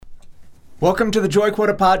Welcome to the Joy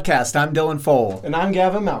Quota Podcast. I'm Dylan Fole. And I'm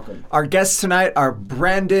Gavin Malcolm. Our guests tonight are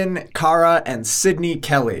Brandon, Cara, and Sydney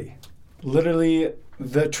Kelley. Literally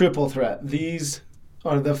the triple threat. These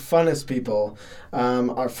are the funnest people.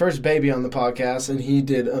 Our first baby on the podcast, and he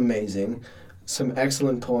did amazing. Some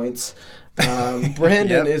excellent points.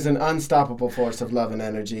 Brandon is an unstoppable force of love and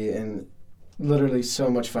energy, and literally so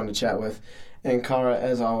much fun to chat with. And Cara,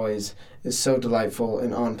 as always, is so delightful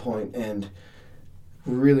and on point and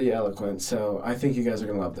really eloquent. So I think you guys are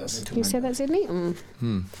going to love this. Can you say that, Sydney?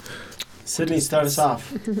 Sydney, start us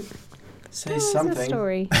off. Say something. A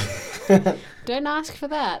story. Don't ask for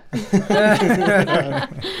that.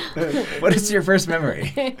 What is your first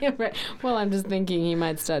memory? Right. Well, I'm just thinking he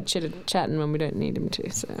might start chatting when we don't need him to.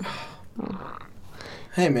 So.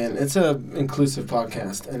 Hey, man, it's an inclusive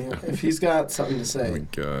podcast. Anyway, if he's got something to say, oh my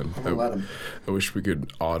God. I'm going to let him. I wish we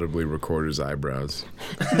could audibly record his eyebrows.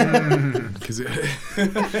 Because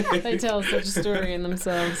They tell such a story in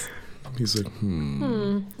themselves. he's like,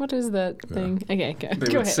 What is that thing? Okay, go They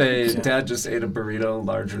go would ahead. say, Dad just ate a burrito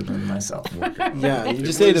larger than myself. Yeah, you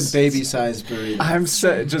just ate a baby-sized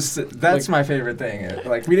burrito. That's my favorite thing.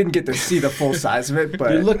 Like, we didn't get to see the full size of it,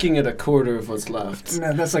 but... You're looking at a quarter of what's left.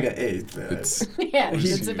 No, that's like an eighth. Yeah,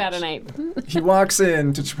 He's it's about an 8. He walks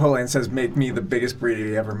in to Chipotle and says, make me the biggest burrito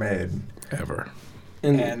he ever made. ever.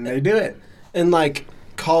 And they do it. And, like,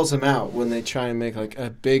 calls him out when they try and make, like, a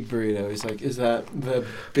big burrito. He's like, is that the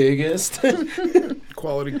biggest?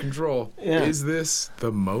 Quality control. Yeah. Is this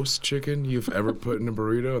the most chicken you've ever put in a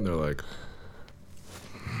burrito? And they're like,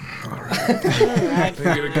 all right. They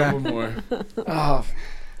get a couple more. Oh,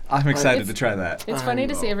 I'm excited to try that. It's funny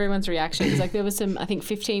to see everyone's reaction. Because, like, there was some, I think,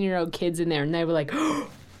 15-year-old kids in there, and they were like,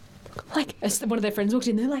 like, as one of their friends walked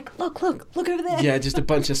in, they're like, look over there. yeah, just a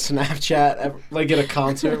bunch of Snapchat, like at a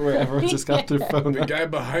concert where everyone's just got their phone The up. guy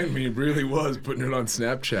behind me really was putting it on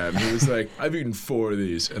Snapchat. And he was like, I've eaten 4 of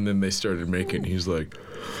these. And then they started making. He's like,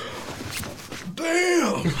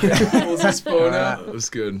 damn! Pulls his phone out. It was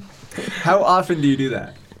good. How often do you do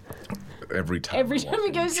that? Every time He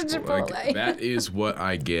goes to Chipotle. Like, that is what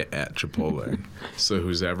I get at Chipotle. So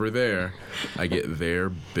who's ever there, I get their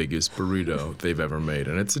biggest burrito they've ever made.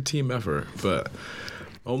 And it's a team effort. But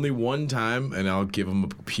only one time, and I'll give them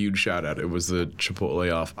a huge shout out. It was the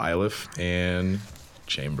Chipotle off Iliff and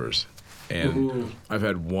Chambers. And I've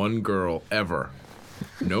had one girl ever,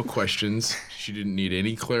 no questions. She didn't need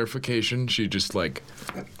any clarification. She just, like,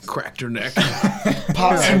 cracked her neck.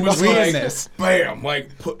 Pops And was like, Weirdness. bam,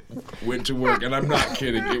 like, went to work. And I'm not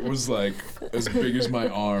kidding. It was, like, as big as my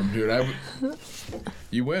arm, dude.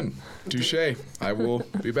 You win. Touche. I will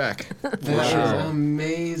be back. That is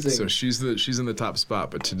amazing. So she's in the top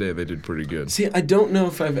spot, but today they did pretty good. See, I don't know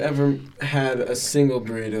if I've ever had a single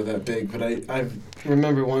burrito that big, but I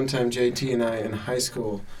remember one time JT and I in high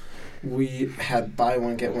school, we had buy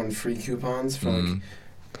one, get one free coupons for like,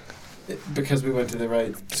 because we went to the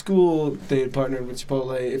right school, they had partnered with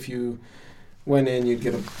Chipotle. If you went in, you'd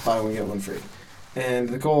get a buy one, get one free. And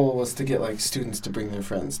the goal was to get like students to bring their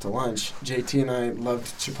friends to lunch. JT and I loved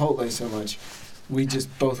Chipotle so much, we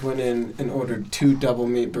just both went in and ordered 2 double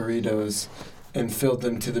meat burritos and filled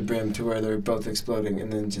them to the brim to where they were both exploding,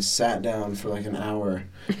 and then just sat down for like an hour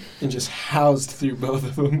and just housed through both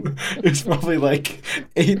of them. It's probably like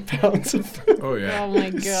 8 pounds of food. Oh, yeah. Oh, my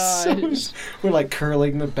gosh. We're like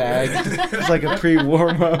curling the bag. It's like a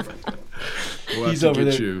pre-warm-up. We'll He's have to over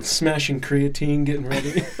get there you, smashing creatine, getting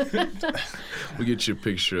ready. we'll get you a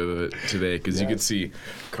picture of it today, because you could see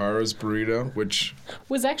Cara's burrito, which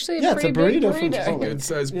Was actually a Yeah, it's pretty a big burrito from burrito. Chipotle.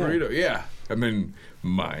 good-sized burrito. Yeah. And then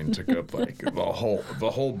mine took up like the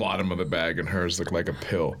whole bottom of the bag, and hers looked like a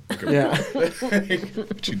pill. Like a, Yeah.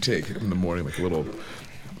 what you take in the morning, like a little.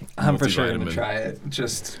 I'm for sure going to multivitamin. try it.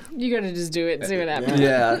 Just, You gotta just do it, see what happens.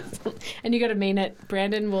 yeah. And you gotta mean it.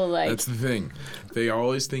 Brandon will like. That's the thing. They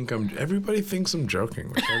always think everybody thinks I'm joking,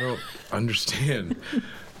 which I don't understand.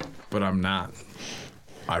 But I'm not.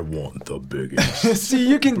 I want the biggest. See,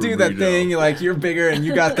 you can do that burrito. thing, like, you're bigger and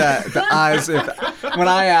you got the eyes. When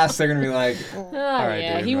I ask, they're going to be like, Oh right,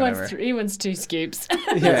 yeah, dude, he whatever. wants he wants 2 scoops.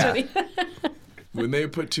 Yeah. That's what he. When they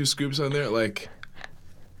put 2 scoops on there, like,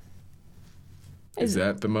 is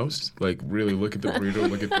that the most? Like, really look at the burrito,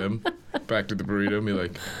 look at them, back to the burrito, and be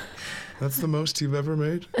like, that's the most you've ever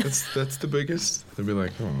made? That's the biggest? They'd be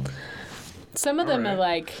like, oh. Some of them All are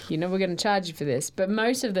right. like, we're going to charge you for this, but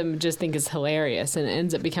most of them just think it's hilarious, and it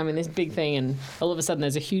ends up becoming this big thing, and all of a sudden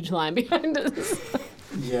there's a huge line behind us.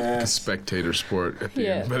 Yes. Spectator sport at the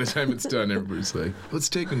Yeah. end. By the time it's done, everybody's like, let's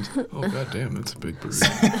take them. Oh, goddamn, that's a big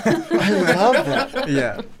burrito. I love that.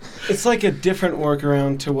 yeah. It's like a different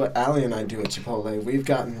workaround to what Allie and I do at Chipotle. We've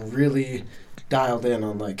gotten really dialed in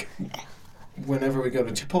on like whenever we go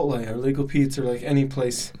to Chipotle or Legal Pete's or like any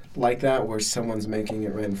place like that where someone's making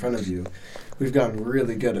it right in front of you, we've gotten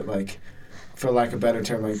really good at like, for lack of a better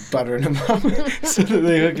term, like buttering them up so that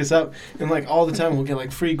they hook us up. And like all the time we'll get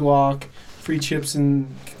like free guac, free chips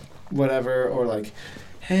and whatever, or like,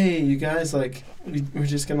 hey, you guys, like, we're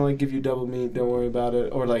just gonna like give you double meat, don't worry about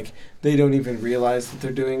it. Or like they don't even realize that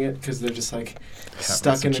they're doing it because they're just like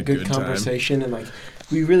stuck in a good conversation. And like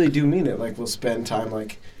we really do mean it. Like we'll spend time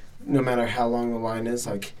like no matter how long the line is,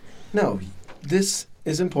 like, no, this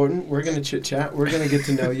is important. We're gonna chit chat. We're gonna get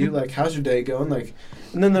to know you. Like, how's your day going? Like,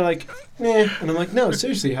 and then they're like, nah. And I'm like, no,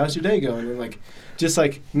 seriously, how's your day going? And like, just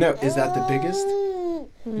like, no, is that the biggest?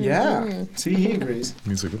 Yeah. See, he agrees.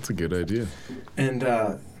 He's like, that's a good idea.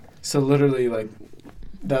 And so literally, like,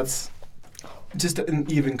 that's just an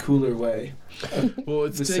even cooler way. Well,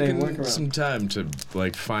 it's taken some time to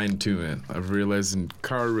like fine tune it. I've realized, and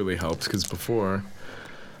Cara really helps because before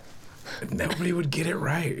nobody would get it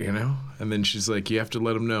right, you know. And then she's like, you have to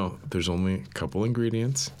let them know there's only a couple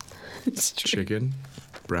ingredients: chicken,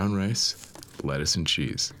 brown rice, lettuce, and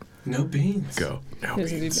cheese. No beans. Go. No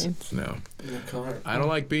beans. No. I don't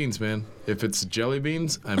like beans, man. If it's jelly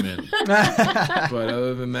beans, I'm in. But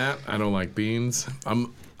other than that, I don't like beans.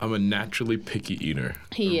 I'm a naturally picky eater.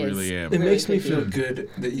 I really am. It makes me feel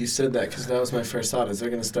good that you said that because that was my first thought. Is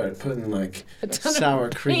they're going to start putting like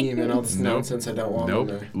sour cream and all this nonsense I don't want in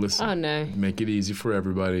there. Listen. Oh no. Make it easy for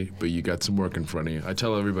everybody, but you got some work in front of you. I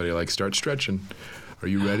tell everybody, like, start stretching. Are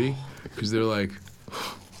you ready? Because they're like,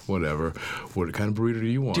 whatever. What kind of burrito do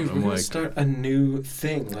you want? Dude, we're going to start a new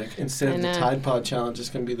thing. Like, instead of the Tide Pod Challenge, it's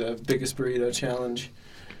going to be the biggest burrito challenge.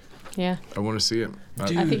 Yeah. I want to see it.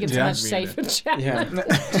 Dude, I think it's a much safer challenge. Yeah.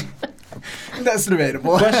 That's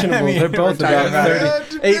debatable. Questionable. I mean, they're both about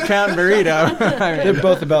 30. 8-pound burrito. I mean, they're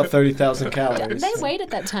both about 30,000 calories. They weighed at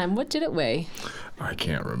that time. What did it weigh? I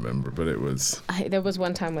can't remember, but it was... There was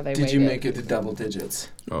one time where they weighed it. Did you make it to double digits?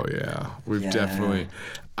 Oh, yeah. We've definitely...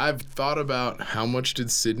 I've thought about how much did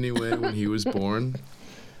Sydney weigh when he was born.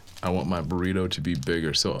 I want my burrito to be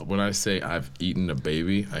bigger. So when I say I've eaten a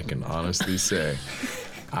baby, I can honestly say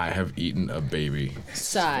I have eaten a baby.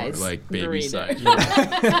 Size. Like baby burrito. size.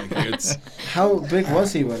 Yeah. Like it's How big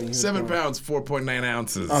was he when he was 7 born? pounds, 4.9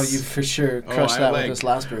 ounces. Oh, you for sure crushed that with this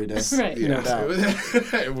last burrito. Right. No doubt.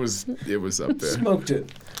 it was up there. Smoked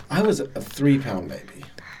it. I was a 3-pound baby.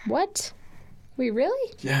 What? We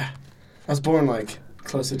really? Yeah. I was born like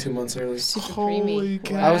close to 2 months early. Super Holy creamy.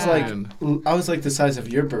 cow. I was like the size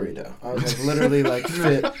of your burrito. I was like literally like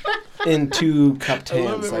fit in 2 cupped I hands.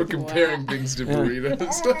 love that we're Like, comparing things to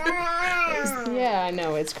burritos. Yeah, I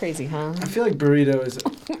know. It's crazy, huh? I feel like burrito is.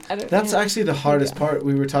 That's know. actually the hardest part.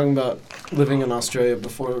 We were talking about living in Australia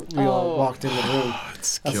before we all walked in the room.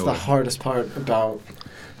 It's That's killer. the hardest part about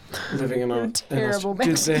living in Australia. Terrible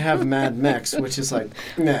Dude, they have Mad Mex, which is like,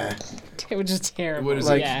 nah. It was just terrible. What is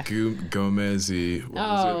Like- it? yeah. Gomez-y.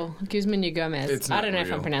 What Guzman y Gomez. It's I not don't know if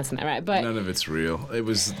real. I'm pronouncing that right, is but it? None of it's real. It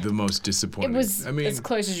was the most disappointing. it was I mean, as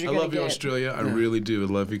close as you're I going love to you, get. Australia. I Yeah. really do. I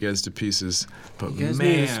love you guys to pieces. But You guys man,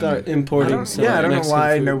 need to start importing. I don't know Mexican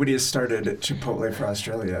why food. nobody has started Chipotle for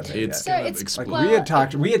Australia. it's So gonna it's- explode. Like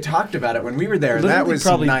we had talked about it when we were there, and that Literally was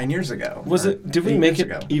probably- 9 years ago. Was or it? Did we 8 make years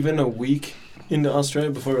it ago. even a week into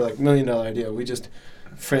Australia before we were like $1 million idea? We just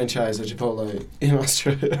franchise a Chipotle in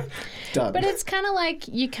Australia. Done. But it's kind of like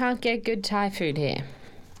you can't get good Thai food here.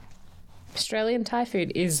 Australian Thai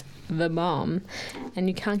food is the bomb, and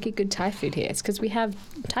you can't get good Thai food here. It's because we have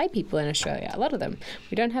Thai people in Australia, a lot of them.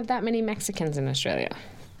 We don't have that many Mexicans in Australia.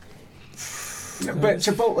 But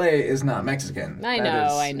Chipotle is not Mexican. I That know,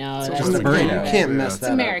 is- I know. It's That's just a the burrito. thing. You can't mess It's that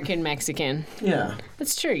up. American Mexican. Yeah.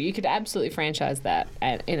 That's true. You could absolutely franchise that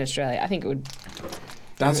in Australia. I think it would.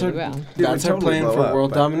 That's Really our well. It that's would our totally plan blow for up, world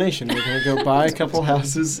but- domination. We're gonna go buy a couple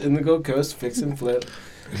houses in the Gold Coast, fix and flip,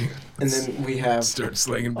 and then we have Start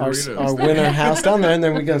slanging our burritos. winter house down there, and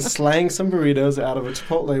then we're gonna slang some burritos out of a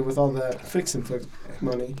Chipotle with all that fix and flip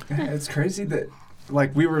money. It's crazy that,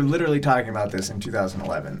 like, we were literally talking about this in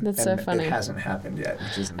 2011. That's and so funny. It hasn't happened yet,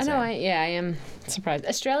 which is I insane. know. I am surprised.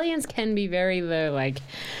 Australians can be very like,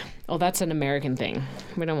 oh, that's an American thing.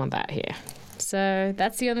 We don't want that here. So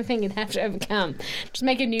that's the only thing you'd have to overcome. Just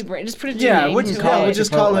make a new brand. Just put a Yeah, I name wouldn't to call it. it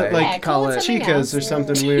just call it Chipotle. like Yeah, call it something Chicas else. or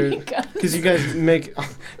something weird. Chicas. Because you guys make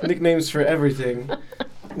nicknames for everything.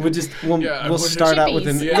 We'll Yeah, we'll start out with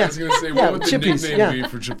an Chippies. I was gonna say, Yeah, what would the Chippies, nickname yeah. be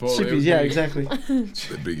for Chipotle? Chippies, yeah, exactly.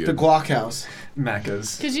 That'd be good. The Guac House.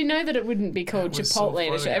 Maccas. Because you know that it wouldn't be called That was so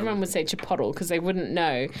Chipotle. funny. Everyone would say Chipotle because they wouldn't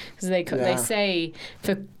know. Because they Yeah. say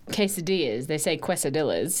for quesadillas, they say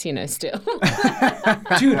quesadillas, still.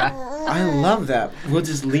 Dude, I love that. We'll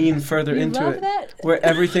just lean further You into love it. that? Where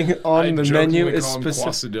everything on the menu is specific.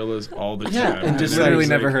 specific. Quesadillas all the time. Yeah, and just Everybody's literally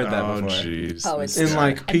never heard that oh, before. Jeez. Oh, it's- In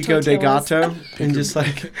like And pico de tortillas. gato, and just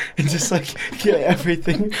like yeah,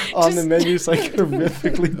 everything on the menu is like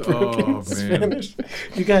horrifically broken Oh, man. Spanish.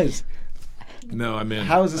 You guys, No, I mean,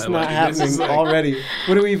 how is this I not like it. happening This is like- already?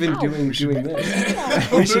 What are we even doing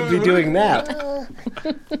this? We should be doing that.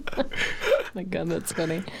 My God, that's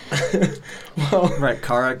funny. Well, Right,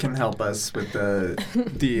 Cara can help us with the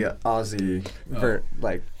Aussie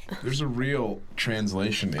There's a real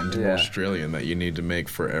translation into Yeah. Australian that you need to make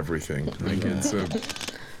for everything. Like it's a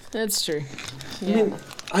That's true. I mean,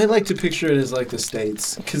 I like to picture it as like the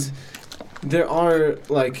States, because there are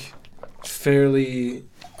like fairly,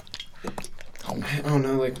 I don't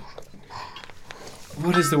know, like,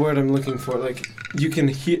 what is the word I'm looking for? Like, you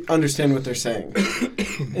can understand what they're saying.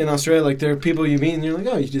 In Australia, like, there are people you meet and you're like,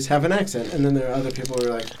 oh, you just have an accent. And then there are other people who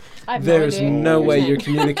are like, I have there's idea no what way saying. you're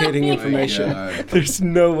communicating Yeah. information. God. There's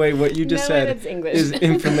no way what you just No way said that's English. is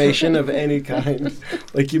information of any kind.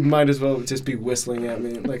 Like, you might as well just be whistling at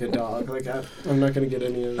me like a dog. Like, I'm not going to get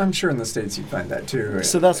any of it. I'm sure in the States you'd find that too. Right?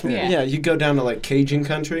 So that's Yeah. yeah. You go down to like Cajun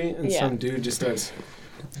country, and Yeah. some dude just starts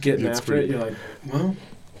getting It's after it. pretty- You're like, well,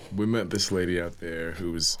 We met this lady out there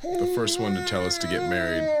who was the first one to tell us to get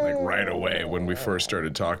married, like right away when we first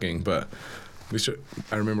started talking. But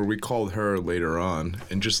I remember we called her later on,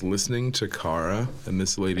 and just listening to Cara and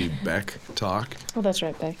this lady Beck talk, Oh, that's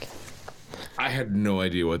right, Beck. I had no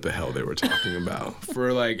idea what the hell they were talking about.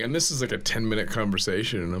 And this is like a 10-minute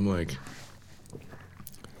conversation, and I'm like,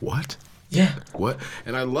 what? yeah. What?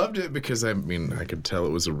 And I loved it because, I mean, I could tell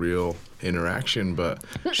it was a real interaction, but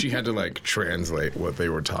she had to, like, translate what they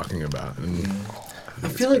were talking about. And I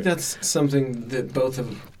feel like that's something that both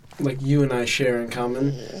of, like, you and I share in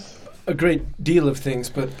common. A great deal of things,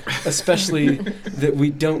 but especially that we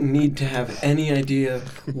don't need to have any idea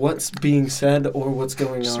what's being said or what's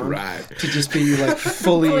going Just on. right. To just be like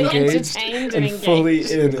fully engaged entertained and and fully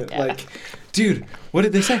engaged. in it. Yeah. Like, dude, what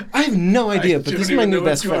did they say? I have no idea, but this is my new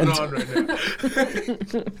best friend.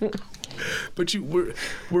 But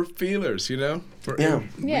we're feelers, you know? Yeah.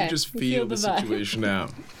 We Yeah, just we feel feel the the vibe. situation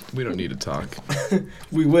out. We don't need to talk.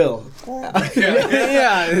 We will.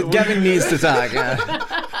 yeah, Gavin needs to talk.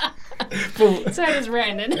 So does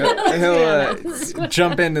Brandon. He'll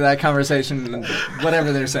jump into that conversation, and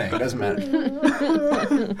whatever they're saying, doesn't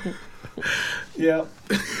matter. Yeah.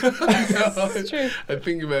 It's true. I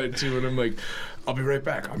think about it too, and I'm like, I'll be right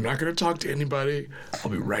back. I'm not gonna talk to anybody.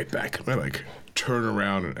 I'll be right back. And I like turn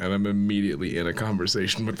around, and I'm immediately in a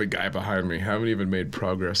conversation with the guy behind me. Haven't even made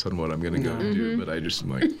progress on what I'm gonna go and do, but I just am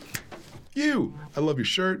like, you. I love your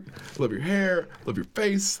shirt. I love your hair. I love your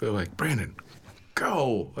face. They're like, Brandon,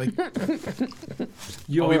 go. Like,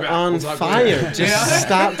 You I'll be are back. on We'll talk fire. later. Just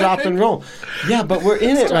stop, drop, and roll. Yeah, but we're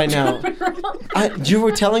in it right now. You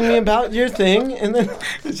were telling me about your thing, and then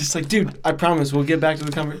it's just like, dude, I promise we'll get back to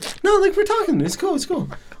the conversation. No, like, we're talking. It's cool. It's cool.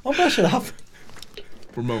 I'll brush it off.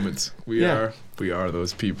 we're moments. We Yeah. are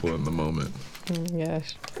those people in the moment.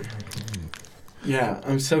 Gosh. Yeah,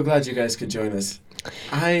 I'm so glad you guys could join us.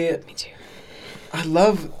 Me too. I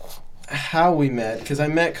love how we met, because I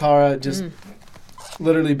met Cara just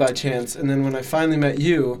literally by chance, and then when I finally met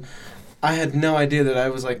you, I had no idea that I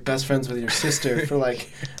was like best friends with your sister for like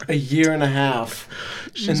a year and a half.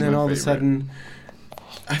 She's And then my all of a favorite. sudden,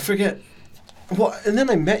 I forget. Well, and then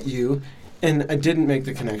I met you, and I didn't make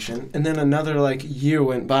the connection. And then another like year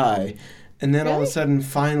went by, and then all of a Really? sudden,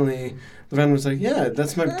 finally, Lorraine was like, "Yeah,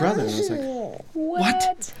 that's my brother." And I was like,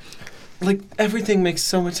 What? "Like everything makes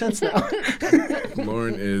so much sense now."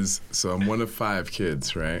 Lauren is, so I'm one of 5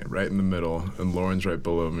 kids, right? Right in the middle, and Lauren's right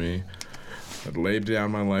below me. I'd lay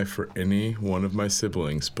down my life for any one of my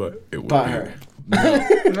siblings, but it would But be her.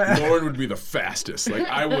 No, Lauren would be the fastest. Like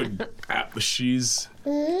I would, she's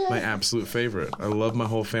my absolute favorite. I love my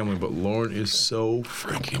whole family, but Lauren is so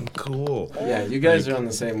freaking cool. Yeah, you guys are on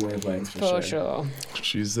the same wavelength For sure.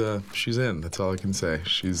 She's in. That's all I can say.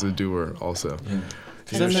 She's a doer also. Yeah.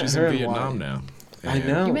 You know, I met she's her in in Vietnam Hawaii. now. I And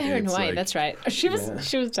know. You met her in it's Hawaii, like- that's right. She was Yeah.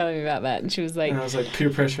 she was telling me about that, and she was like, And I was like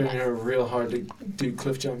peer pressuring her real hard to do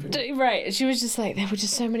cliff jumping. right. She was just like, there were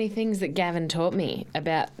just so many things that Gavin taught me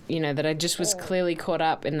about, that I just was clearly caught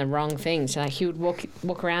up in the wrong things. Like he would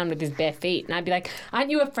walk around with his bare feet, and I'd be like,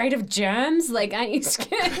 "Aren't you afraid of germs? Like, aren't you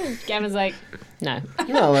scared?" Gavin's like, "No."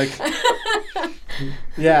 No, like,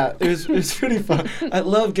 yeah, it was pretty fun. I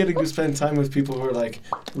love getting to spend time with people who are like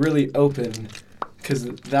really open because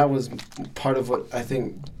that was part of what I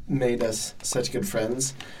think made us such good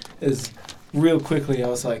friends, is real quickly I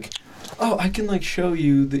was like, oh, I can like show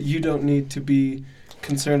you that you don't need to be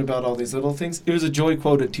concerned about all these little things. It was a joy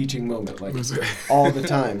quoted teaching moment, like all the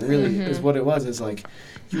time, really, is what it was. Is like,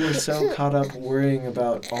 you are so caught up worrying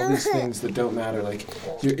about all these things that don't matter. Like,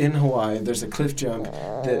 you're in Hawaii, there's a cliff jump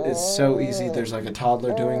that is so easy, there's like a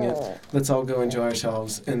toddler doing it, let's all go enjoy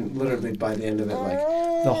ourselves. And literally by the end of it, like,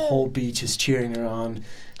 the whole beach is cheering her on.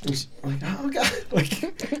 And she's like, oh God, like,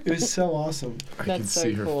 it was so awesome. I can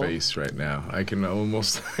see her face right now. I can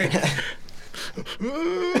almost like...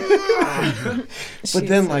 But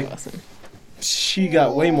then, like, she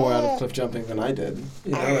got way more out of cliff jumping than I did.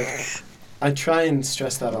 You know, like, I try and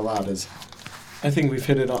stress that a lot. Is I think we've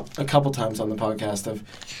hit it a couple times on the podcast of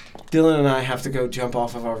Dylan and I have to go jump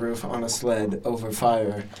off of our roof on a sled over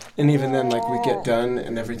fire, and even then, like, we get done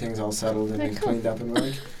and everything's all settled and we've cleaned up, and we're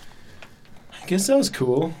like, I guess that was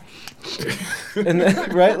cool. And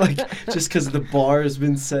then, right, like, just because the bar has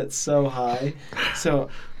been set so high, so.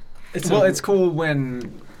 It's cool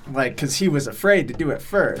when, like, because he was afraid to do it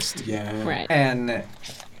first. Yeah. Right. And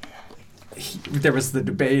there was the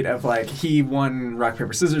debate of, like, he won rock,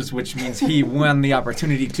 paper, scissors, which means he won the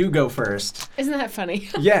opportunity to go first. Isn't that funny?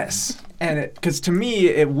 Yes. And because to me,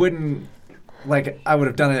 it wouldn't, like, I would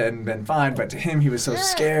have done it and been fine, but to him, he was so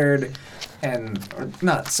scared. And, or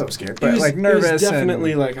not so scared, but, like, nervous. It was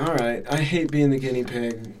definitely like, all right, I hate being the guinea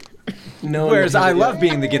pig. No. Whereas I love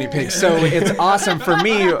being the guinea pig, so it's awesome for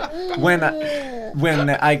me when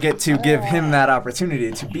I get to give him that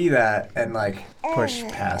opportunity to be that and like push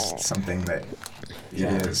past something that he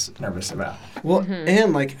is nervous about. Well,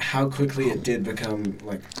 and like how quickly it did become,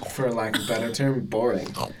 like, for lack of a better term, boring.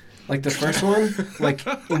 Like the first one, like,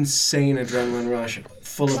 insane adrenaline rush,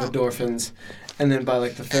 full of endorphins, and then by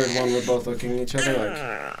like the third one, we're both looking at each other like,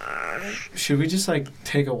 should we just, like,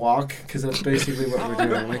 take a walk? Because that's basically what we're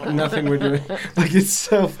doing. Like, nothing we're doing. Like, it's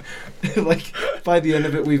so... Like, by the end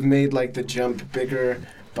of it, we've made, like, the jump bigger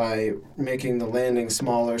by making the landing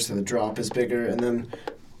smaller so the drop is bigger. And then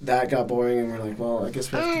that got boring, and we're like, well, I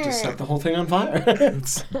guess we have to just set the whole thing on fire.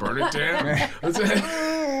 Let's burn it down. That's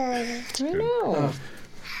it. I know.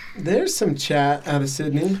 There's some chat out of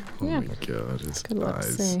Sydney. Oh, my God. His Good luck to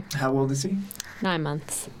eyes. see. How old is he? 9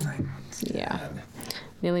 months. 9 months. Yeah.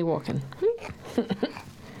 Nearly walking.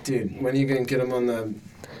 Dude, when are you going to get him on the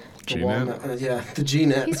G-net? walnut? Yeah, the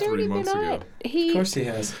G-net. He's already been months on ago. it. He Of course he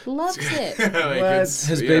has. loves it. Like, it's-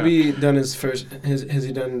 Has yeah. baby done his first... Has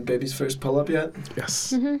he done baby's first pull-up yet?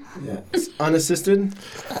 Yes. Yeah. Unassisted?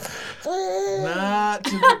 Not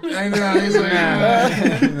to the... I know.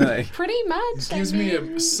 He's like... Pretty much. gives me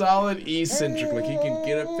a solid eccentric. Like, he can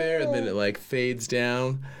get up there and then it, like, fades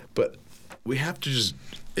down. But we have to just...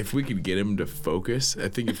 If we could get him to focus, I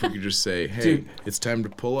think if we could just say, hey, Dude. it's time to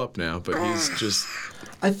pull up now. But he's just...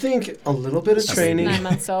 I think a little bit of training, 9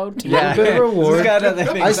 months old. a little bit of reward. He's got other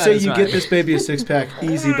things I say you satisfying. get this baby a six-pack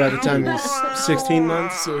easy by the time he's 16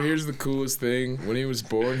 months. So here's the coolest thing. When he was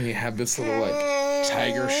born, he had this little, like,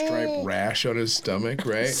 tiger stripe rash on his stomach,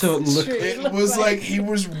 right? So it looked... It was like he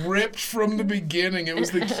was ripped from the beginning. It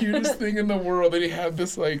was the cutest thing in the world. And he had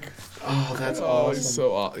this, like... Oh, that's Oh,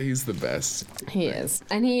 awesome. he's the best. He is.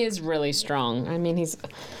 And he is really strong. I mean, he's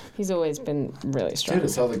always been really strong. Dude,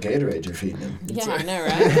 it's all the Gatorade you're feeding him. Yeah, I know,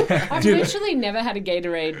 right? I've literally never had a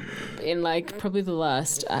Gatorade in, like, probably the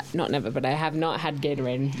last, not never, but I have not had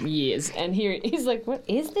Gatorade in years. And he's like, what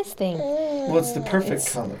is this thing? Well, it's the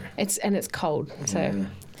perfect color. It's cold, so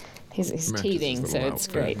he's Matches teething, his so little it's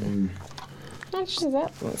outfit. great. Actually,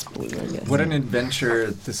 that's blue, I guess. What an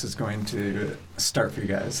adventure this is going to start for you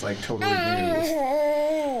guys. Like, totally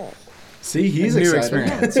new. See, he's new excited.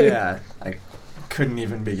 experience. Yeah. I couldn't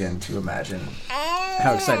even begin to imagine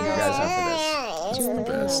how excited you guys are for this. It's the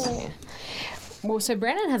best. Well, so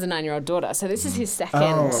Brandon has a 9-year-old daughter, so this is his second.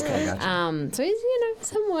 Oh, okay, gotcha. So he's,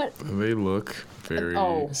 somewhat. They look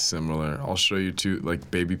very similar. I'll show you two, like,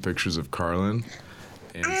 baby pictures of Carlin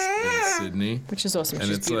and Sydney. Which is awesome. And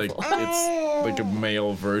She's it's beautiful. like a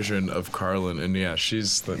male version of Carlin, and yeah,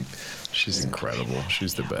 she's incredible.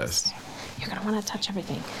 She's the best. You're gonna want to touch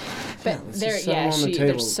everything. But let's they're just set them on the they're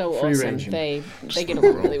table, so free awesome. range 'em. They get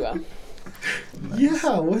along really well.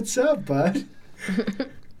 Yeah, what's up, bud?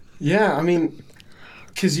 Yeah, I mean,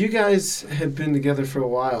 because you guys had been together for a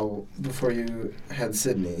while before you had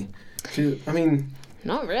Sydney. I mean,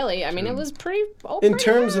 Not really. I mean, it was pretty. in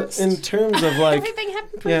terms of like, everything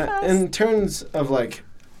happened pretty fast. in terms of like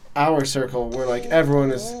our circle, where like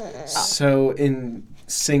everyone is so in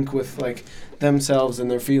sync with like themselves and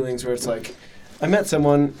their feelings, where it's like, I met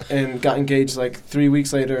someone and got engaged like 3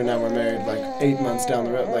 weeks later, and now we're married like 8 months down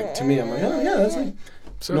the road. Like, to me, I'm like, oh, yeah, that's like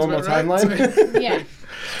normal timeline. Yeah.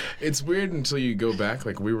 It's weird until you go back.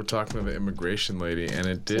 Like, we were talking to the immigration lady, and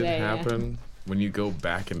it did happen when you go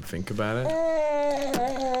back and think about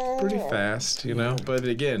it. Pretty fast, you know? But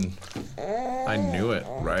again, I knew it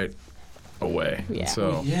right away. Yeah. And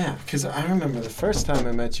so, Yeah, because I remember the first time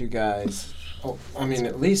I met you guys,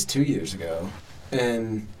 at least 2 years ago.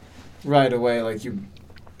 And right away, like, you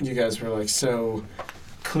guys were, like, so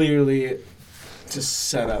clearly just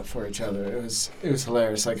set up for each other. It was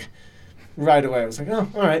hilarious. Like, right away, I was like, oh,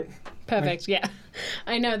 all right. Perfect. Yeah,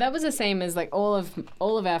 I know that was the same as like all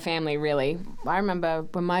of our family. Really, I remember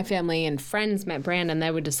when my family and friends met Brandon,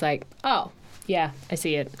 they were just like, "Oh, yeah, I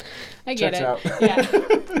see it, I get Checks it. out.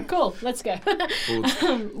 Yeah, cool, let's go."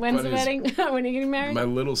 well, When's the wedding? When are you getting married? my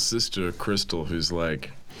little sister, Crystal, who's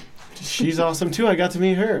like, She's awesome, too. I got to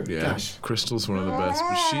meet her. yeah, Gosh. Crystal's one of the best.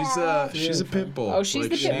 But she's a pit bull. Oh, she's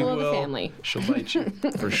the pit bull of the family. She'll bite you,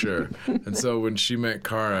 for sure. And so when she met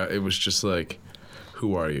Cara, it was just like,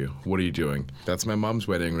 who are you? What are you doing? That's my mom's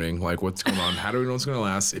wedding ring. Like, what's going on? How do we know what's going to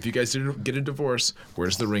last? If you guys did get a divorce,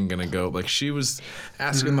 where's the ring going to go? Like, she was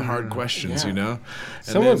asking the hard questions, you know? And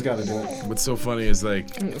Someone's then got to do it. What's so funny is, like,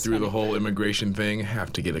 through the whole immigration thing, I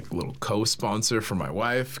have to get a little co-sponsor for my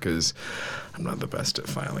wife because I'm not the best at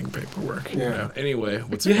filing paperwork. You Yeah. know? Anyway,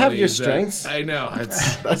 what's You funny have your is that- strengths. I know.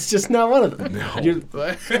 It's, That's just not one of them. no. You're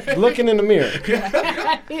But looking in the mirror.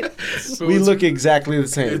 We it's- look exactly the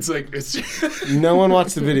same. It's like, it's No one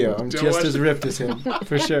watched the video. I'm Don't just watch as it. ripped as him,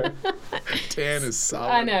 for sure. tan is solid.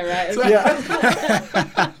 I know, right? Yeah.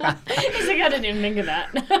 He's like, I didn't even think of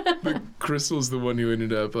that. But Crystal's the one who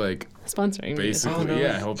ended up, like, Sponsoring me. basically, Oh, no.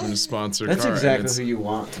 yeah, helping to sponsor That's Cara. exactly And it's- who you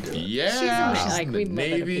want to do it. Yeah, amazing. she's Like, in we the love her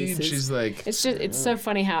to Navy, and pieces. she's like, It's so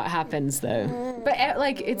funny how it happens though. But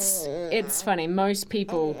like it's funny. Most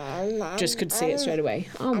people just could see it straight away.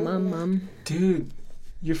 Oh, mum. Dude,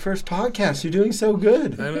 your first podcast. You're doing so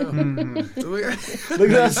good. I know. Look at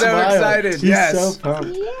that so smile. excited, He's yes. so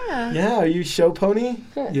pumped. Yeah. Yeah, are you show pony?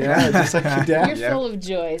 Yeah, just like your dad. You're full of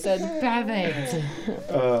joy, so it's perfect.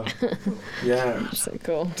 Yeah. So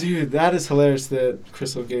cool. Dude, that is hilarious that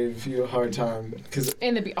Crystal gave you a hard time. Because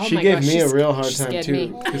Oh she my gave gosh, me she a real hard she time, scared too.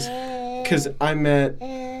 me. Because I met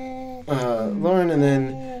Lauren, and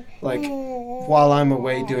then, like, while I'm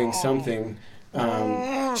away doing something,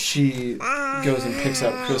 she goes and picks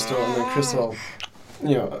up Crystal, and then Crystal,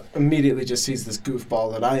 immediately just sees this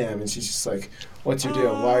goofball that I am, and she's just like, what's your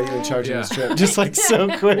deal? Why are you in charge of this trip? Just like so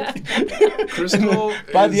quick. Crystal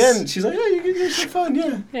By the is end, she's like, oh, you're some fun,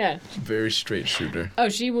 yeah. Yeah. very straight shooter. Oh,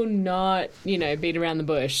 she will not, beat around the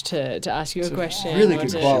bush to ask you a question. really or good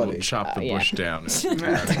to She quality. will chop the yeah. bush down. That's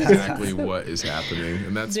exactly what is happening,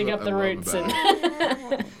 and that's dig what up the I love roots about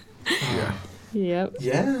and. it. Yeah. Yep.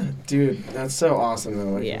 Yeah, dude, that's so awesome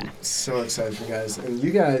though. Like, Yeah. I'm so excited for you guys. And you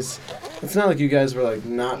guys, it's not like you guys were like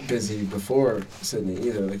not busy before Sydney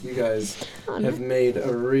either. Like you guys have made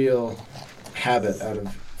a real habit out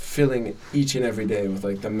of filling each and every day with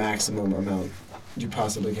like the maximum amount you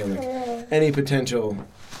possibly can. Like any potential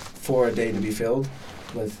for a day to be filled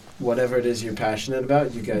with whatever it is you're passionate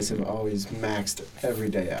about, you guys have always maxed every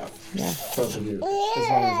day out. Yeah. Both of you, as long as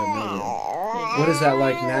I've known you. What is that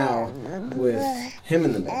like now with him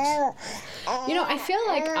in the mix? I feel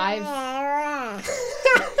like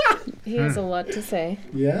he has a lot to say.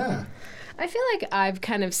 Yeah. I feel like I've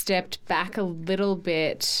kind of stepped back a little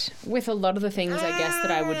bit with a lot of the things I guess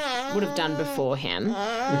that I would have done before him.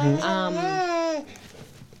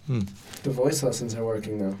 The voice lessons are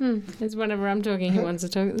working though. It's whenever I'm talking, he wants to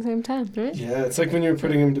talk at the same time, right? Yeah, it's like when you were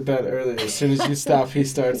putting him to bed earlier. As soon as you stop, he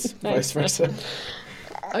starts, vice versa.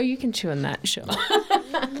 Oh, you can chew on that, sure.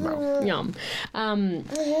 Yum.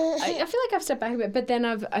 I feel like I've stepped back a bit, but then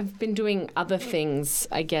I've been doing other things,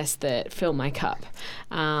 I guess, that fill my cup.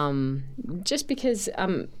 Just because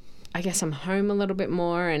I guess I'm home a little bit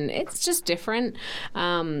more, and it's just different.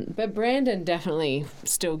 But Brandon definitely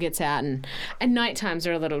still gets out, and night times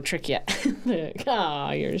are a little trickier. Look,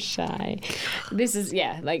 oh, you're shy. This is,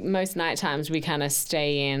 like most night times we kind of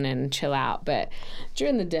stay in and chill out, but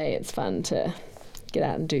during the day it's fun to get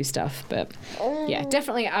out and do stuff. But yeah,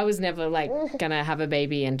 definitely I was never like gonna have a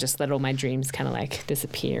baby and just let all my dreams kind of like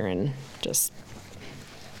disappear and just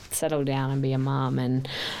settle down and be a mom and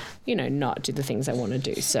not do the things I want to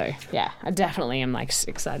do. So yeah, I definitely am like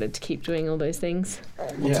excited to keep doing all those things.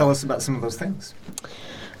 Well, tell us about some of those things.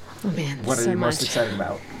 Oh man, What are so you much. most excited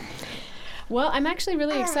about? Well, I'm actually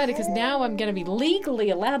really excited because now I'm going to be legally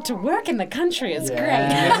allowed to work in the country. It's great.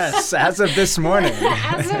 Yes, as of this morning.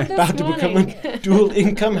 As of this About to become a dual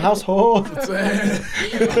income household.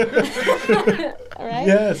 All right.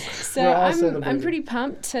 Yes. So we're all I'm celebrating. pretty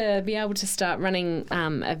pumped to be able to start running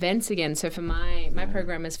events again. So for my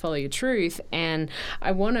program is Follow Your Truth, and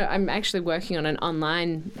I'm actually working on an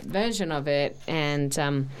online version of it,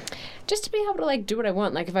 and just to be able to like do what I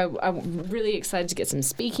want. Like if I'm really excited to get some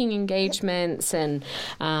speaking engagements, and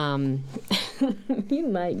you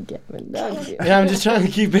like Gavin, don't you? Yeah, I'm just trying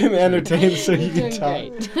to keep him entertained so he You're can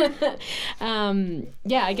doing talk. great.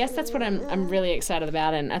 Yeah, I guess that's what I'm really excited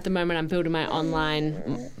about. And at the moment, I'm building my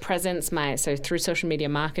online presence, so through social media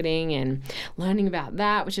marketing and learning about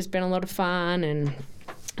that, which has been a lot of fun.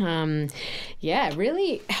 And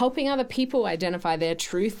really helping other people identify their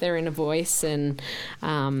truth, their inner voice, and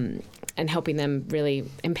helping them really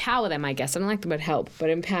empower them, I guess. I don't like the word help,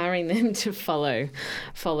 but empowering them to follow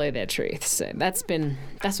their truth. So that's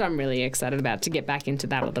what I'm really excited about, to get back into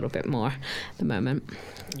that a little bit more at the moment.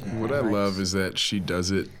 What I love is that she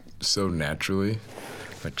does it so naturally.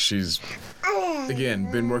 Like she's,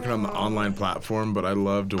 again, been working on the online platform, but I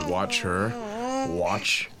love to watch her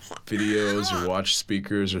watch videos or watch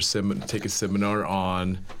speakers or take a seminar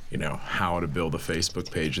on, how to build a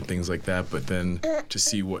Facebook page and things like that, but then to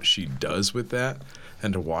see what she does with that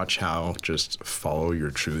and to watch how just follow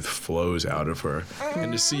your truth flows out of her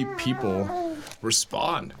and to see people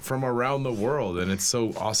respond from around the world. And it's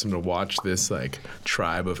so awesome to watch this like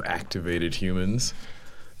tribe of activated humans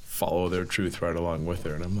follow their truth right along with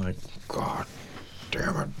her. And I'm like, God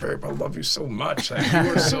damn it, babe, I love you so much. Like,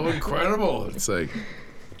 you are so incredible. It's like,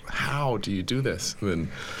 how do you do this? And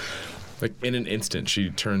then, like, in an instant, she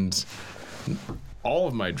turns all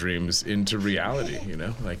of my dreams into reality,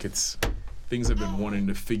 Like, it's things I've been wanting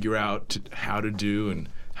to figure out how to do, and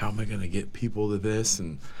how am I going to get people to this?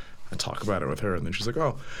 And I talk about it with her, and then she's like,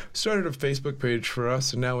 oh, started a Facebook page for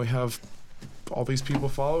us, and now we have all these people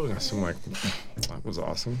following us. I'm like, that was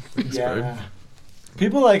awesome. Thanks, babe.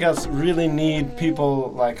 People like us really need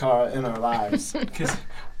people like her in our lives, because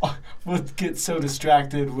we'll get so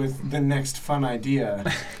distracted with the next fun idea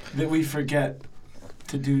that we forget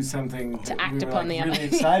to do something To that act we were upon the really idea.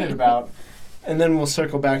 excited about, and then we'll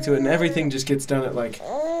circle back to it, and everything just gets done at like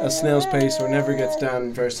a snail's pace or never gets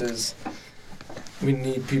done, versus we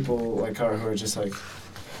need people like her who are just like,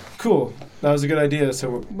 cool, that was a good idea,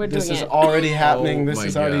 so We're this doing is it. already happening, Oh this my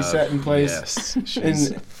is already God. set in place. Yes.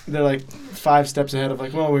 And they're like 5 steps ahead of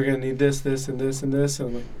like, well, we're going to need this, this, and this, and this. And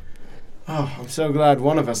I'm like, oh, I'm so glad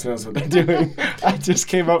one of us knows what they're doing. I just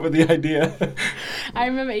came up with the idea. I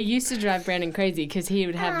remember it used to drive Brandon crazy because he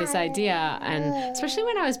would have this idea, and especially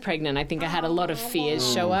when I was pregnant, I think I had a lot of fears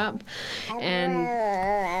show up, and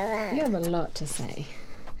you have a lot to say.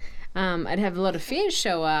 I'd have a lot of fears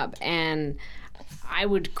show up, and I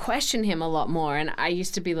would question him a lot more. And I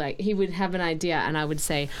used to be like, he would have an idea, and I would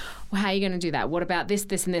say, well, how are you going to do that? What about this,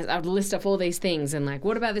 this, and this? I would list off all these things, and like,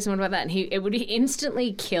 what about this and what about that? And it would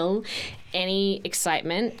instantly kill any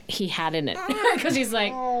excitement he had in it. Because he's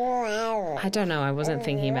like, I don't know, I wasn't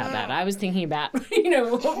thinking about that. I was thinking about,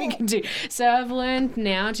 what we can do. So I've learned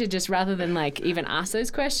now to just, rather than like even ask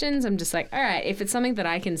those questions, I'm just like, all right, if it's something that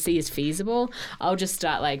I can see is feasible, I'll just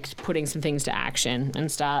start like putting some things to action and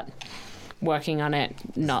start working on it,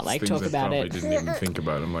 not like talk about it. I didn't even think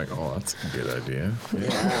about. I'm like, oh, that's a good idea.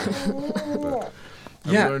 Yeah. But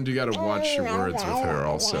I've learned you got to watch your words with her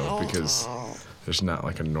also, because there's not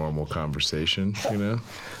like a normal conversation,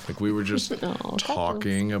 Like we were just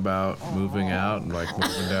talking about moving out and like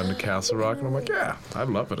moving down to Castle Rock, and I'm like, yeah, I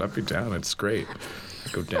love it. I'd be down. It's great. I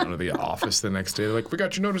go down to the office the next day. They're like, we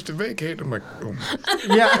got your notice to vacate. I'm like, oh,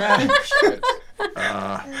 Yeah. shit.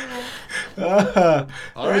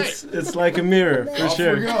 All right. It's like a mirror, for Off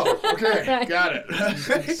sure. we go. Okay, got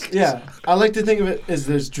it. Yeah, I like to think of it as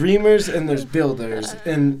there's dreamers and there's builders.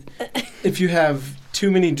 And if you have too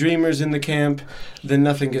many dreamers in the camp, then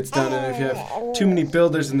nothing gets done. And if you have too many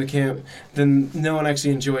builders in the camp, then no one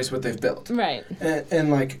actually enjoys what they've built. Right. And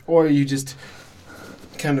like, or you just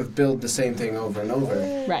kind of build the same thing over and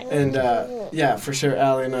over. Right. And yeah, for sure,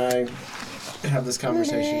 Allie and I have this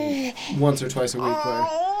conversation once or twice a week where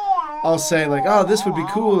I'll say like, oh, this would be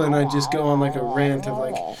cool, and I just go on like a rant of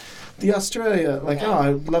like, the Australia, like, oh,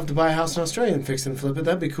 I'd love to buy a house in Australia and fix and flip it.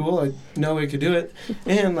 That'd be cool. I know we could do it.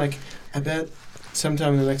 And like, I bet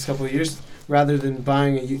sometime in the next couple of years, rather than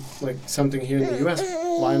buying something here in the U.S.,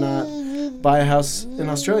 why not buy a house in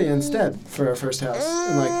Australia instead for our first house?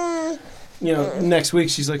 And like, next week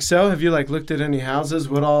she's like, so have you like looked at any houses?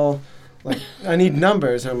 What all like, I need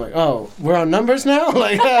numbers. And I'm like, oh, we're on numbers now?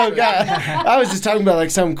 Like, oh, God. I was just talking about,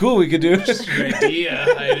 like, something cool we could do. Just an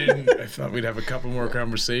idea. I thought we'd have a couple more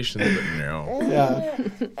conversations, but no. Yeah.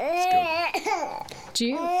 Do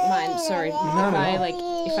you mind? Sorry,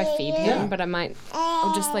 if I feed him, but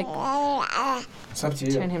I'll just like It's up to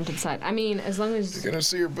you. turn him to the side. I mean, as long as You're gonna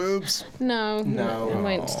see your boobs. no, No. I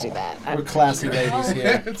won't do that. We're classy ladies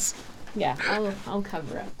here. Yeah, I'll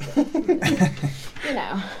cover up. You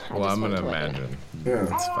know. Well, I'm gonna just want to look at imagine.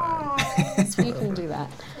 Yeah. It's fine. it. So you can do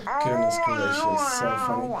that. Goodness gracious, so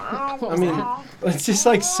funny. I mean, it's just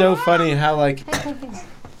like so funny how like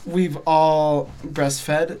we've all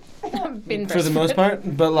breastfed Been for the breastfed. most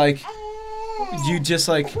part, but like you just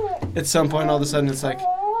like at some point all of a sudden it's like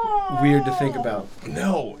weird to think about.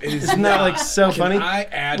 No, it is Isn't that like so funny? Can I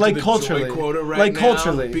add Like to the culturally. joy quota right Like now?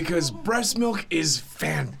 culturally. Because breast milk is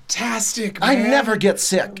fantastic, man. I never get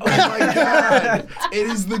sick. Oh my god. It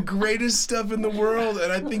is the greatest stuff in the world,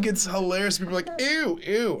 and I think it's hilarious. People are like, ew,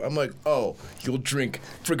 ew. I'm like, oh, you'll drink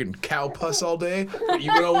friggin' cow pus all day, but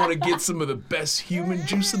you're gonna want to get some of the best human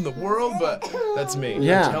juice in the world, but that's me.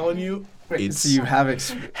 Yeah. I'm telling you, it's So you have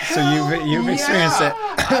you've experienced it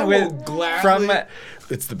I will with gladly. from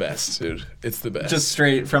It's the best, dude. It's the best. just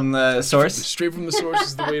straight from the source. Straight from the source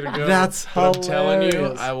is the way to go. That's But I'm telling you,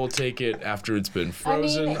 hilarious. I will take it after it's been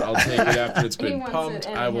frozen. I mean- I'll take it after it's He been wants pumped. it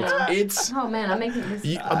I will. anyhow. It's. Oh man, I'm making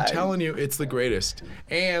this. I'm telling you, it's the greatest.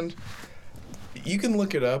 And you can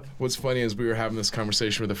look it up. What's funny is we were having this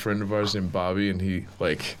conversation with a friend of ours named Bobby, and he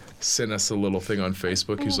like sent us a little thing on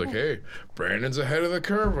Facebook. He's like, "Hey, Brandon's ahead of the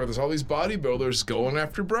curve. There's all these bodybuilders going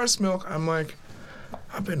after breast milk." I'm like,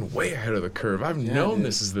 I've been way ahead of the curve. I've known dude.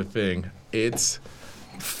 this is the thing. It's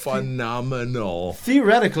phenomenal.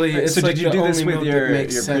 Theoretically, it's So like did you the do this only with milk that your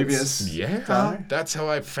makes your sense. previous? Yeah, Father? that's how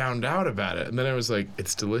I found out about it. And then I was like,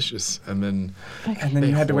 it's delicious. And then, And then They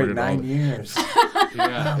you had to wait hoarded all 9 the- years.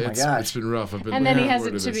 yeah, my gosh. it's been rough. I've been And then he looking hasn't.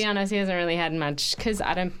 forward To this. be honest, he hasn't really had much because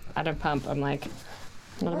I don't pump. I'm like,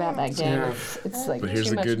 not about that game. Yeah. It's like But here's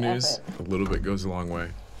too the much good news: effort. a little bit goes a long way.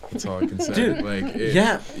 That's all I can say. Dude, like,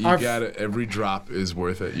 yeah, you our- gotta. Every drop is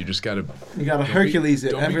worth it. You just gotta. You gotta don't be- Hercules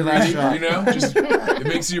it don't be every last greedy, drop. You know, just it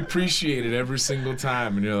makes you appreciate it every single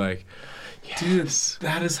time, and you're like, Dude, yes.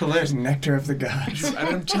 that is There's hilarious. nectar of the gods. And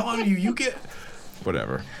I'm telling you, you get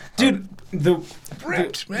whatever. Dude, the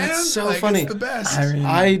Ripped, man. that's so Like, funny. It's the best. I mean,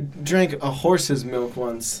 I drank a horse's milk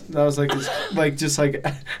once. That was like, just like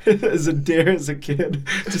as a dare as a kid,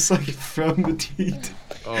 just like from the teat.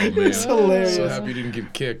 Oh man, It's hilarious. So happy you didn't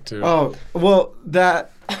get kicked too. Oh well,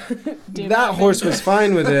 that Do that my horse thing. was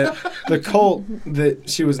fine with it. The colt that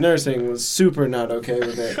she was nursing was super not okay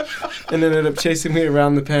with it, and ended up chasing me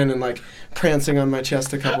around the pen and like prancing on my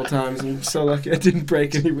chest a couple times. And so lucky I didn't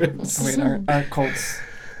break any ribs. wait, aren't colts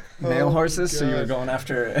male Oh, horses? So you were God. going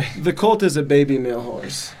after. The colt is a baby male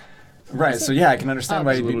horse. Right. So yeah, I can understand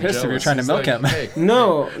why He's a you'd be little pissed if you're jealous. trying to He's milk like, him. Hey,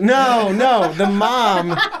 No, the mom,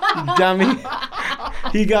 you dummy.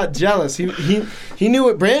 He got jealous. He knew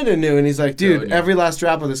what Brandon knew, and he's like, dude, Telling you. every last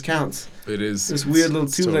drop of this counts. it is This weird little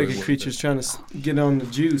it's totally two-legged worth creature's trying to get on the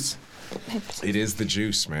juice. It is the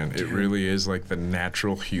juice, man. It really is like the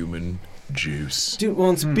natural human juice. Dude, well,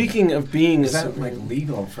 and speaking of being Is a that like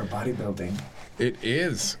legal for bodybuilding? It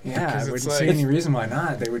is. Yeah, because I it's wouldn't see like any reason why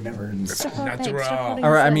not. They would never. Stop all Natural. that, stop holding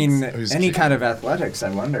Or I hands. mean, Who's any kidding? kind of athletics. I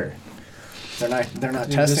wonder. They're not Dude,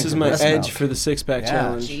 testing. this is for my breast edge milk. for the six-pack Yeah.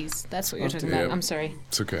 challenge. Jeez, that's what you're Up to talking you. about. Yep. I'm sorry.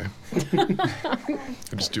 It's okay.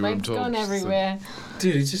 I just do what I'm Mike's told. going It's everywhere.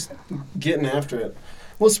 Dude, he's just getting after it.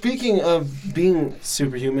 Well, speaking of being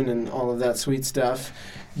superhuman and all of that sweet stuff,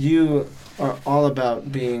 you are all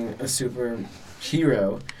about being a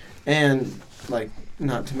superhero, and like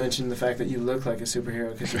not to mention the fact that you look like a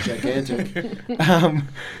superhero because you're gigantic.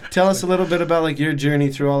 Tell us a little bit about like your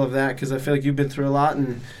journey through all of that, because I feel like you've been through a lot,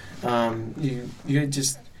 and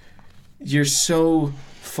you're so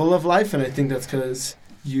full of life, and I think that's because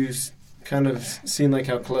you kind of seem like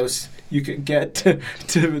how close you could get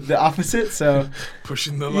to the opposite. So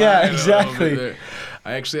pushing the line. Yeah, a little exactly. bit there.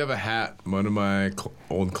 I actually have a hat. One of my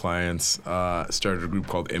old clients started a group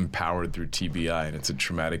called Empowered Through TBI, and it's a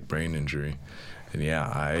traumatic brain injury. And yeah,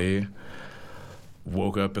 I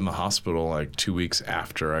woke up in the hospital like 2 weeks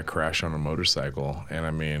after I crashed on a motorcycle. And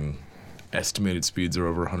I mean, estimated speeds are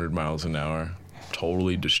over 100 miles an hour.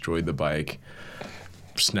 Totally destroyed the bike.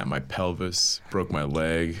 Snapped my pelvis, broke my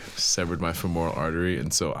leg, severed my femoral artery.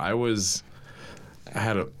 And so I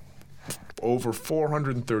had a over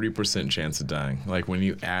 430% chance of dying. Like when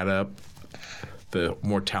you add up the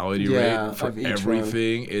mortality Yeah, rate for of each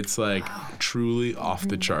everything, it's like truly off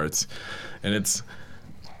the charts. And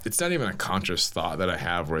it's not even a conscious thought that I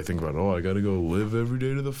have where I think about, I got to go live every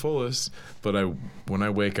day to the fullest. But when I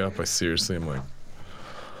wake up, I seriously am like,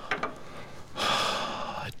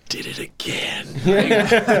 I did it again.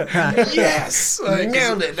 Yes! Like,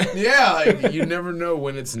 nailed it. Yeah, like, you never know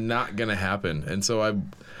when it's not going to happen. And so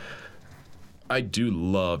I do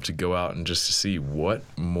love to go out and just to see what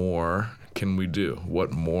more can we do?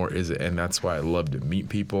 What more is it? And that's why I love to meet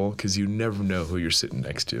people, because you never know who you're sitting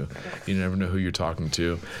next to. You never know who you're talking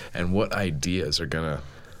to and what ideas are going to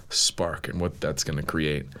spark and what that's going to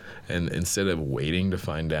create. And instead of waiting to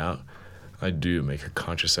find out, I do make a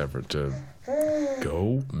conscious effort to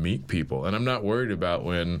go meet people. And I'm not worried about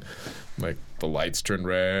when like the lights turn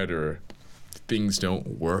red or things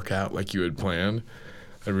don't work out like you had planned.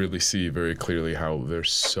 I really see very clearly how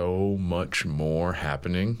there's so much more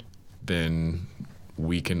happening than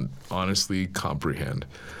we can honestly comprehend.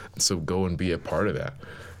 So go and be a part of that.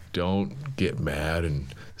 Don't get mad and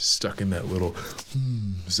stuck in that little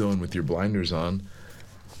zone with your blinders on.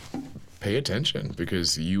 Pay attention,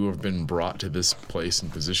 because you have been brought to this place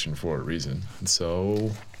and position for a reason. And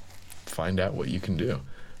so find out what you can do.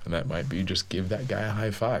 And that might be just give that guy a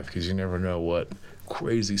high five, because you never know what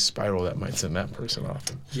crazy spiral that might send that person off.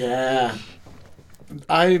 Yeah.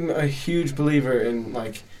 I'm a huge believer in,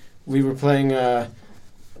 like, we were playing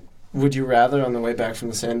Would You Rather on the way back from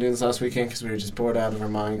the sand dunes last weekend because we were just bored out of our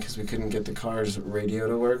mind because we couldn't get the car's radio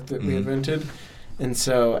to work that we had rented. And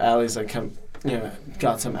so Allie's like,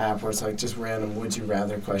 got some app where it's like just random Would You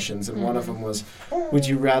Rather questions. And one of them was, would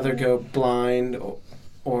you rather go blind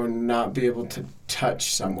or not be able to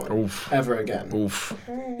touch someone ever again? Oof.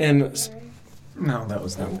 And No, that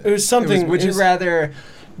was not it. It was something. Would you rather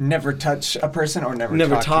never touch a person or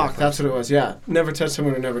never talk? That's what it was, yeah. Never touch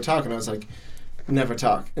someone or never talk. And I was like, never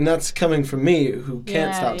talk. And that's coming from me who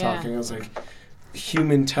can't stop talking. I was like,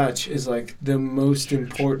 human touch is like the most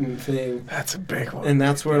important thing. That's a big one. And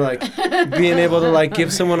that's where like being able to like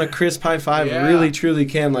give someone a crisp high five really truly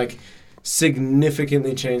can like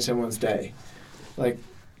significantly change someone's day. Like,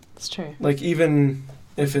 it's true. Like even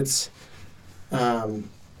if it's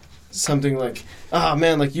something like, oh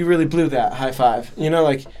man, like you really blew that, high five. You know,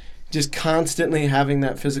 like just constantly having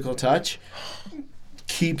that physical touch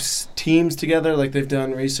keeps teams together. Like they've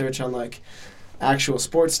done research on like actual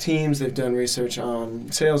sports teams. They've done research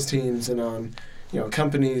on sales teams and on,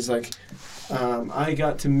 companies. Like I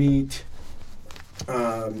got to meet,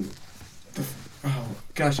 I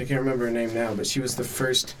can't remember her name now, but she was the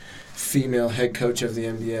first female head coach of the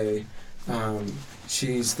NBA.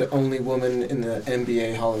 She's the only woman in the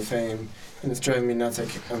NBA Hall of Fame, and it's driving me nuts.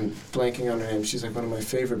 I'm blanking on her name. She's like one of my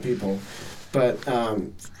favorite people. But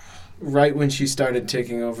right when she started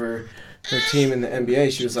taking over her team in the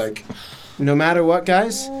NBA, she was like, no matter what,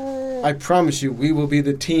 guys, I promise you we will be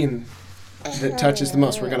the team that touches the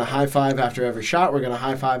most. We're going to high five after every shot. We're going to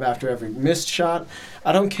high five after every missed shot.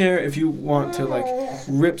 I don't care if you want to like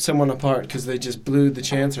rip someone apart because they just blew the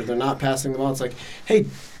chance or they're not passing the ball. It's like, hey,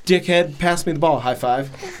 dickhead, pass me the ball, high five.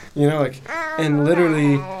 And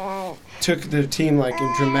literally took their team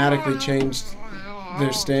and dramatically changed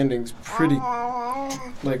their standings pretty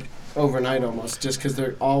overnight almost, just because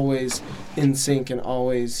they're always in sync and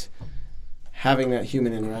always having that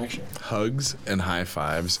human interaction. Hugs and high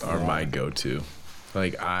fives are my go-to.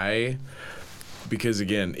 Because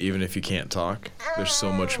again, even if you can't talk, there's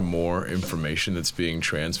so much more information that's being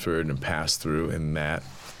transferred and passed through in that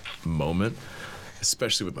moment.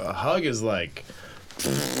 Especially with a hug is like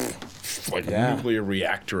a nuclear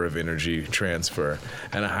reactor of energy transfer,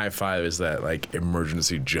 and a high five is that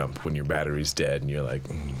emergency jump when your battery's dead and you're like,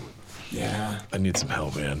 I need some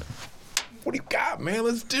help, man. What do you got, man?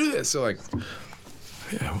 Let's do this. So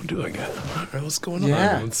what do I got? All right, what's going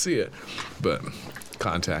on? Let's see it. But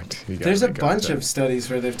contact. There's a bunch of studies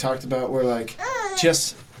where they've talked about where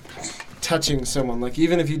just touching someone,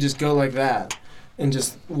 even if you just go like that and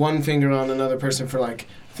just one finger on another person for I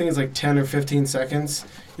think it's 10 or 15 seconds,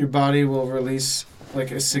 your body will release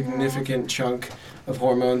a significant chunk of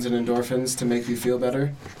hormones and endorphins to make you feel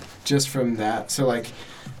better just from that. So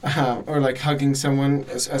or hugging someone,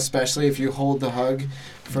 especially if you hold the hug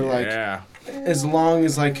for as long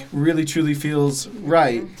as really truly feels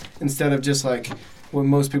right, instead of just what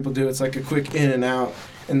most people do. It's a quick in and out,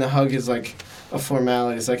 and the hug is a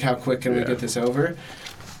formality. It's how quick can we get this over?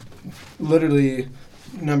 Literally,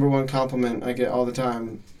 number one compliment I get all the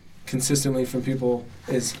time, consistently from people,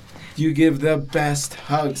 is you give the best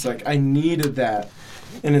hugs. I needed that.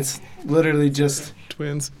 And it's literally just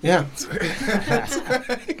twins. Yeah. That's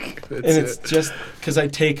And it's it. just because I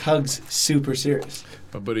take hugs super serious.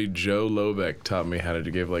 My buddy Joe Lobeck taught me how to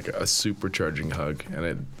give like a supercharging hug, and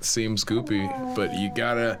it seems goopy, but you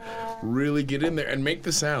gotta really get in there and make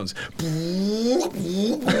the sounds. Like,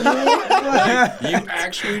 you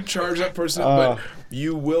actually charge that person, but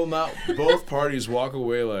you will not. Both parties walk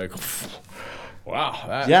away like, wow,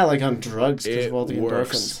 that Yeah, like on drugs because it of all the works.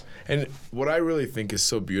 endorphins. And what I really think is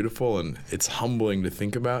so beautiful and it's humbling to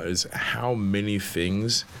think about is how many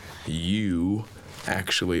things you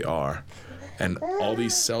actually are. And all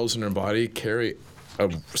these cells in our body carry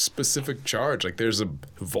a specific charge. Like there's a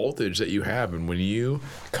voltage that you have. And when you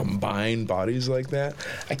combine bodies like that,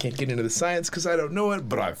 I can't get into the science because I don't know it,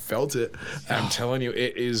 but I've felt it. I'm telling you,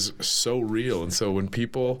 it is so real. And so when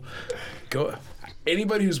people go,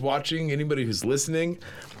 anybody who's watching, anybody who's listening,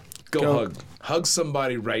 go hug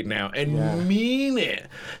somebody right now and mean it.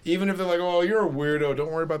 Even if they're like, oh, you're a weirdo,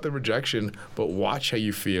 don't worry about the rejection, but watch how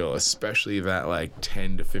you feel, especially that like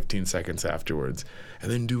 10 to 15 seconds afterwards, and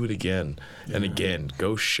then do it again and again.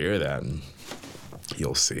 Go share that and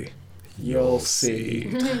you'll see. You'll see.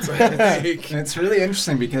 And it's really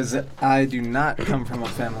interesting because I do not come from a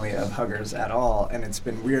family of huggers at all, and it's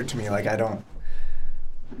been weird to me. Like, I don't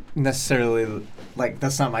necessarily, like,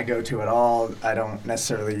 that's not my go-to at all. I don't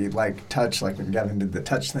necessarily like touch, like when Gavin did the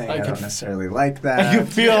touch thing. I don't necessarily like that. I can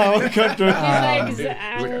feel how uncomfortable.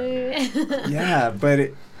 Exactly. Yeah,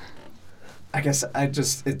 but I guess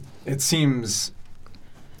it seems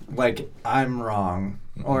like I'm wrong,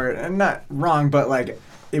 or not wrong, but like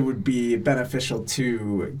it would be beneficial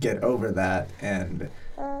to get over that and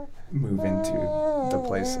move into the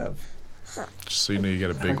place of. Just so you know, you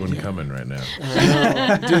got a big one coming right now.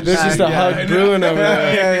 Dude, there's just a hug brewing over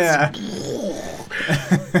there. Yeah.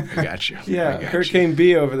 I got you. Yeah, I got Hurricane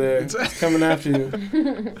B over there. It's coming after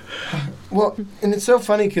you. Well, and it's so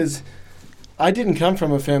funny because I didn't come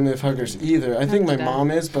from a family of huggers either. I think my mom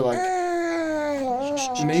is, but like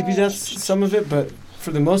maybe that's some of it. But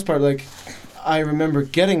for the most part, like I remember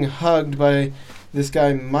getting hugged by this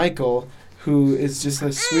guy Michael, who is just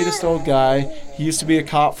the sweetest old guy. He used to be a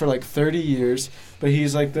cop for like 30 years, but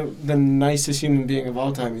he's like the nicest human being of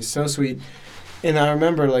all time. He's so sweet. And I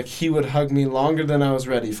remember like he would hug me longer than I was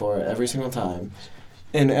ready for it every single time.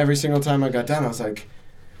 And every single time I got done, I was like,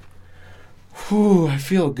 whew, I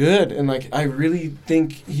feel good. And like I really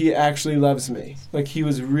think he actually loves me. Like he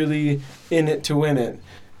was really in it to win it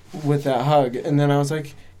with that hug. And then I was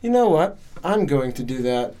like, you know what? I'm going to do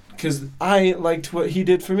that because I liked what he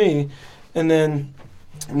did for me. And then,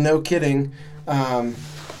 no kidding, it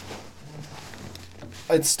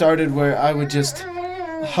started where I would just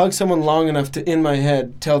hug someone long enough to, in my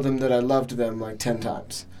head, tell them that I loved them like 10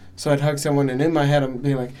 times. So I'd hug someone, and in my head, I'm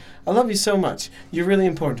being like, I love you so much. You're really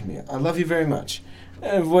important to me. I love you very much.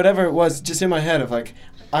 Whatever it was, just in my head of like,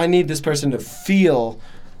 I need this person to feel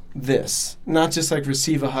this. Not just like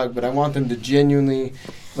receive a hug, but I want them to genuinely,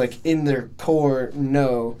 like in their core,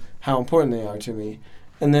 know how important they are to me.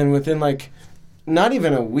 And then within, like, not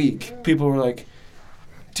even a week, people were like,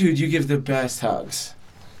 dude, you give the best hugs.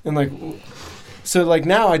 And, like, so, like,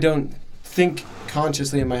 now I don't think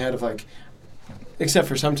consciously in my head of, like, except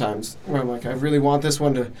for sometimes where I'm like, I really want this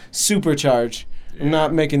one to supercharge. I'm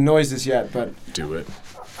not making noises yet, but Do it.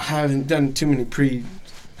 I haven't done too many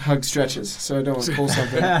pre-hug stretches, so I don't want to pull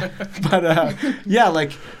something. But, yeah,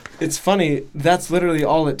 like, it's funny. That's literally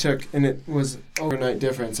all it took, and it was overnight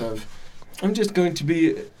difference of, I'm just going to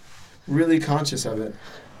be really conscious of it.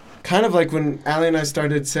 Kind of like when Allie and I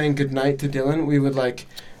started saying goodnight to Dylan, we would like,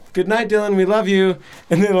 good night, Dylan, we love you.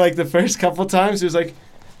 And then like the first couple times, it was like,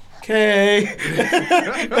 okay.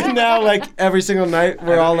 And now like every single night,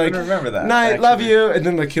 we're all like, remember that, night, actually. love you. And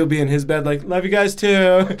then like he'll be in his bed like, love you guys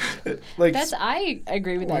too. Like I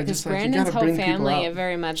agree with that because just, like, you Brandon's gotta whole bring people family out. are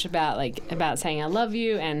very much about saying I love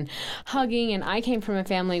you and hugging. And I came from a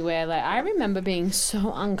family where like I remember being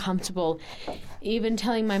so uncomfortable, even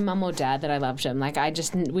telling my mum or dad that I loved them. Like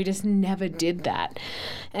we just never did that.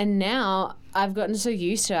 And now I've gotten so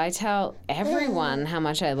used to it. I tell everyone how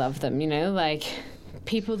much I love them. You know, like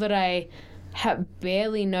people that I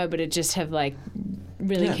barely know, but just have like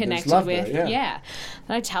really there's connected love with. there, yeah.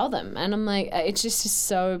 And I tell them, and I'm like, it's just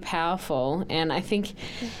so powerful. And I think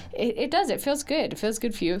it does. It feels good. It feels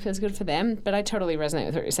good for you. It feels good for them. But I totally resonate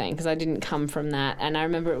with what you're saying because I didn't come from that. And I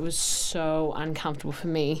remember it was so uncomfortable for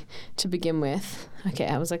me to begin with. Okay,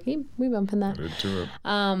 I was like, we bumping that. Do it.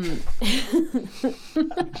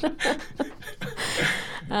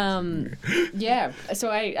 Yeah, so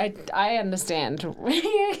I understand where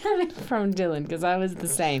you're coming from, Dylan, because I was the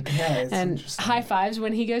same. Yeah, it's and interesting. high fives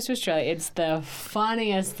when he goes to Australia, it's the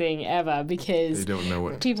funniest thing ever because They don't know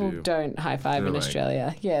what people to do. don't high five They're in like-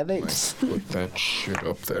 Australia. Yeah, they Put that shit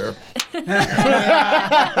up there.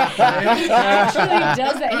 actually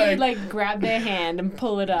does that. He would like grab their hand and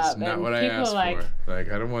pull it up, That's not and what I people asked are like, for.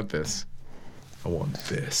 Like, I don't want this. I want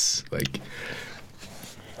this. Like,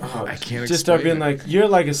 I can't Just start being explain like, you're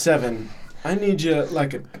like a 7. I need you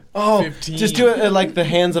like a 15. Just do it at like the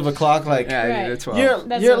hands of a clock. Like Yeah, Right. you're 12.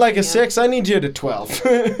 That's you're like a something 6. I need you to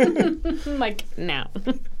 12. like now.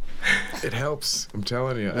 It helps. I'm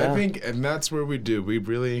telling you. Yeah. I think, and that's where we do. We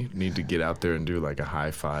really need to get out there and do like a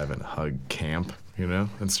high five and hug camp, you know,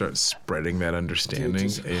 and start spreading that understanding.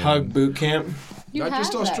 Just in- hug boot camp. You not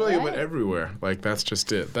just have that, Australia, right? but everywhere. Like that's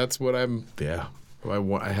just it. That's what I'm. Yeah.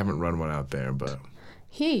 I haven't run one out there, but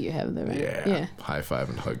Here you have the right. yeah, high five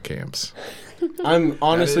and hug camps. I'm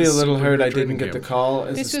honestly a is little super hurt I good didn't training get the camp. call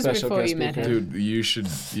as This a was special before guest you met speaker. him.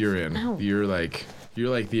 Dude, you're in. Ow. You're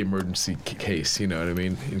like the emergency case. You know what I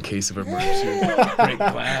mean? In case of emergency, break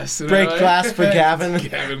glass. You know, Break like- glass for Gavin.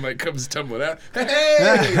 Gavin like comes tumbling out.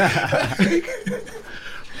 Hey!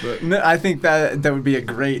 But No, I think that would be a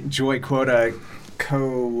great Joy Quota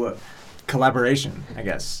collaboration, I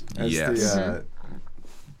guess. As Yes.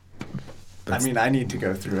 I mean, I need to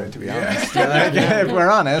go through it, to be Yeah. honest. Like, if we're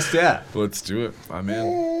honest, yeah. let's do it. I'm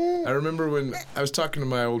in. I remember when I was talking to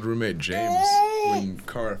my old roommate James when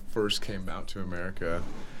Cara first came out to America.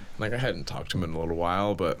 Like I hadn't talked to him in a little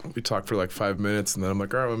while, but we talked for like 5 minutes, and then I'm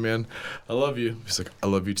like, "All right, man, I love you." He's like, "I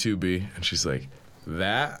love you too, B." And she's like,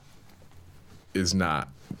 "That is not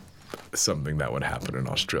something that would happen in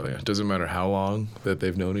Australia. It doesn't matter how long that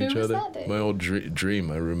they've known Who each was other." that then? My old dream,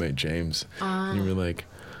 my roommate James. And you were like,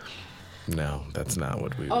 "No, that's not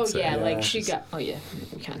what we would Oh say." yeah, like Yeah. she got. Oh yeah,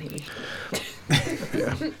 we can't hear you.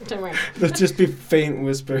 Yeah. Don't worry. Let's just be faint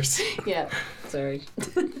whispers. Yeah, sorry.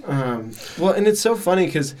 Well, and it's so funny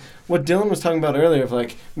because what Dylan was talking about earlier of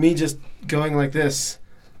like me just going like this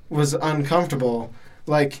was uncomfortable.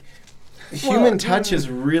 Like human touch is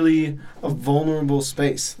really a vulnerable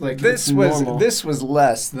space. Like This it's was normal.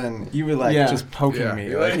 less than you were like Yeah. just poking Yeah.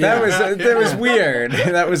 me. Like Yeah. that was weird.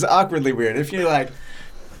 That was awkwardly weird. If you're like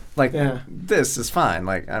Yeah. this is fine.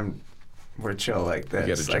 Like we're chill like gotta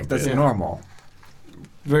this. Like jump that's in. normal.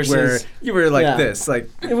 Versus Where you were like yeah. this. Like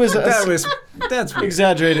it was that's weird.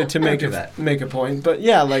 exaggerated to Don't make do a that. make a point, but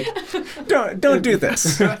yeah, like Don't do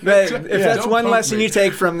this. If that's Don't one poke lesson me. you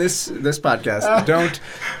take from this podcast, don't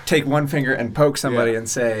take one finger and poke somebody and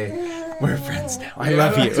say, "We're friends now. I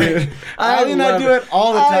love you." dude, Ali and I do it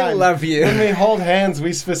all the time. I love you. When we hold hands,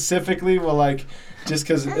 we specifically will like, just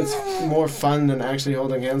because it's more fun than actually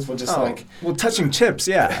holding hands, we'll just like. well, touching tips,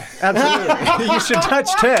 yeah, absolutely. You should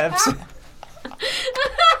touch tips.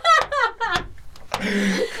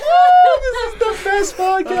 This is the best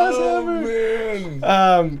podcast ever.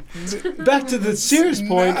 man. Back to the serious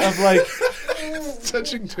point of like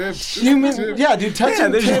Touching tips. human. Yeah, dude,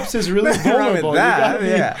 touching there's tips is really nothing wrong with vulnerable. You that. gotta be-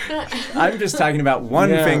 Yeah, I'm just talking about one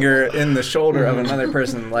Yeah. finger in the shoulder of another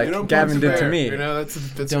person, like You don't Gavin poke the did to bear. me. You know, that's Don't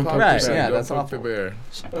a poke the popular bear. saying. Yeah, Don't that's poke awful. the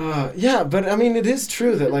bear. Yeah, but I mean, it is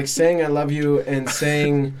true that like saying I love you and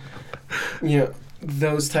saying, you know,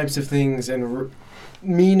 those types of things and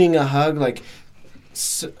meaning a hug, like,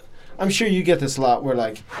 I'm sure you get this a lot where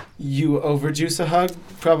like you overjuice a hug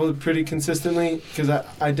probably pretty consistently because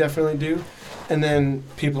I definitely do, and then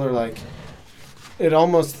people are like, it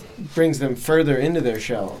almost brings them further into their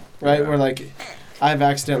shell, right? Yeah. Where like I've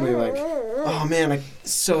accidentally like, oh man, I'm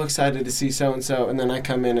so excited to see so and so, and then I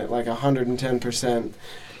come in at like 110%,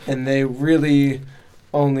 and they really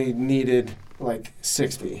only needed like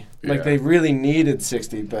 60. Like Yeah. they really needed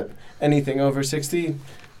 60, but anything over 60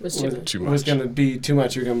 Was too much. Too was much. going to be too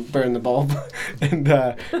much. You're going to burn the bulb, and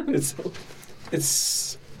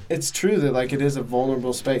it's true that like it is a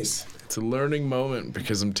vulnerable space. It's a learning moment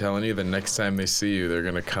because I'm telling you, the next time they see you, they're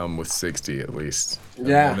gonna come with 60 at least.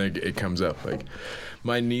 Yeah. And it comes up like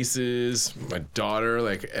my nieces, my daughter,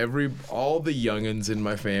 like all the youngins in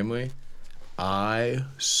my family. I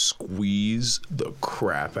squeeze the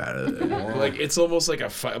crap out of it. Like it's almost like a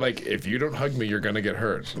fight. Like if you don't hug me, you're gonna get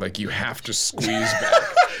hurt. Like you have to squeeze back.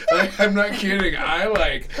 Like, I'm not kidding. I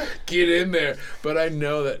like get in there, but I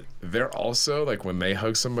know that they're also like when they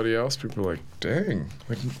hug somebody else, people are like, "Dang!"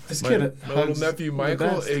 Like This my kid little hugs nephew the Michael,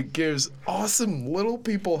 best. it gives awesome little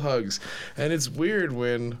people hugs, and it's weird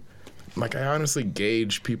when. Like, I honestly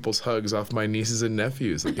gauge people's hugs off my nieces and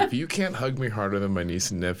nephews. Like, if you can't hug me harder than my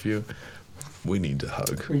niece and nephew, we need to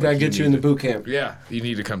hug. We gotta get you in the boot camp. Yeah, you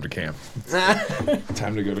need to come to camp.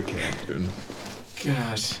 Time to go to camp, dude.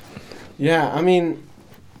 Gosh. Yeah, I mean,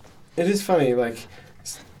 it is funny, like,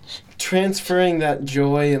 transferring that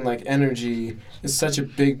joy and, like, energy is such a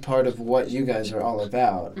big part of what you guys are all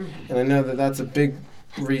about. And I know that that's a big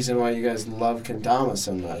reason why you guys love kendama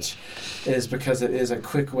so much, is because it is a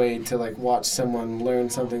quick way to, like, watch someone learn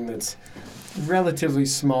something that's relatively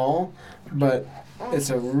small, but it's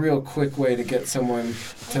a real quick way to get someone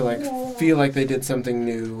to, like, feel like they did something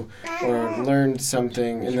new or learned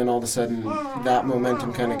something, and then all of a sudden that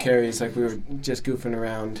momentum kind of carries. Like, we were just goofing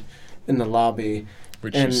around in the lobby.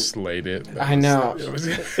 Which and you slayed it. I know. It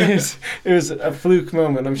was a fluke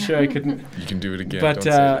moment. I'm sure I couldn't. You can do it again. But Don't say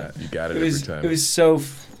that. You got it every time. It was so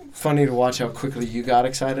funny to watch how quickly you got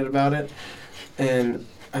excited about it. And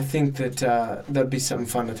I think that that'd be something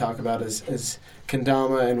fun to talk about is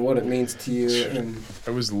kendama and what it means to you. And I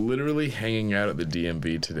was literally hanging out at the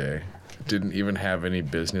DMV today. Didn't even have any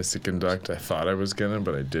business to conduct. I thought I was gonna,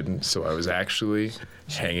 but I didn't. So I was actually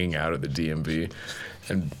hanging out at the DMV.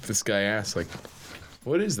 And this guy asked, like,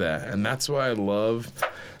 what is that? And that's why I love,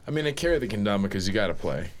 I carry the kendama because you got to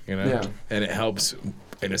play, you know? Yeah. And it helps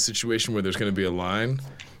in a situation where there's going to be a line,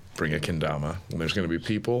 bring a kendama. When there's going to be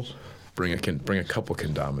people, bring a couple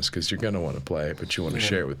kendamas because you're going to want to play, but you want to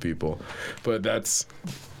share it with people. But that's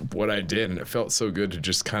what I did, and it felt so good to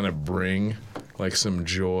just kind of bring, like, some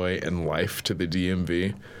joy and life to the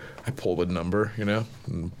DMV. I pulled a number, you know,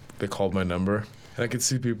 and they called my number, and I could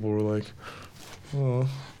see people were like, oh,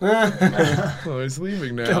 he's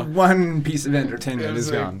leaving now. One piece of entertainment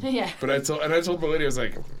is like, gone. Yeah. But I told the lady, I was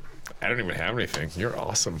like, I don't even have anything. You're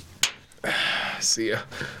awesome. See ya.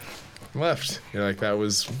 Left. Like, that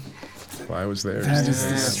was why I was there. That is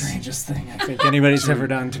the strangest thing I think anybody's ever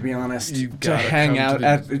done, to be honest. You To gotta hang come out to the-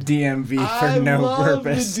 at the DMV for no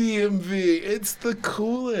purpose. I love the DMV. It's the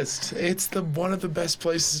coolest. It's one of the best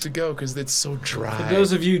places to go because it's so dry. for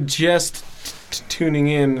those of you just tuning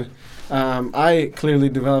in, I clearly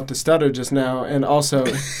developed a stutter just now, and also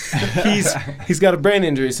he's got a brain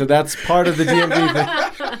injury, so that's part of the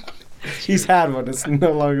DMV thing. He's had one; it's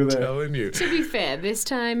no longer there. telling you. To be fair, this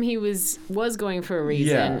time he was going for a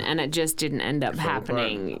reason, Yeah. and it just didn't end up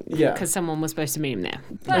happening. Yeah. Because someone was supposed to meet him there.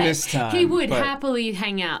 But This time, he would but- happy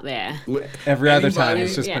hang out there. Every other time, Anybody-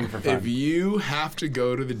 it's just been Yeah. for If fun. you have to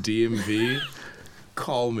go to the DMV,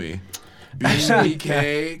 call me.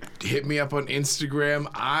 BK, hit me up on Instagram.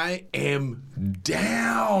 I am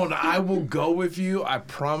down. I will go with you. I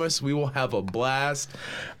promise we will have a blast.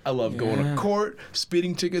 I love going to court.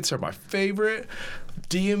 Speeding tickets are my favorite.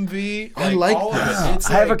 DMV. I like all that. of it. It's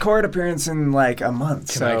I have a like, court appearance in like a month.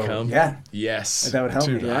 Can so I come? Yeah. Yes. That would help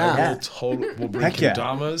Dude, me. I Yeah. we'll bring Heck yeah.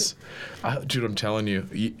 kendamas. Dude, I'm telling you,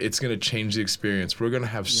 it's going to change the experience. We're going to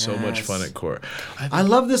have so much Yes. fun at court. I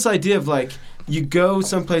love this idea of, like, you go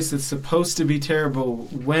someplace that's supposed to be terrible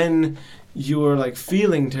when you're, like,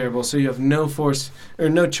 feeling terrible, so you have no force or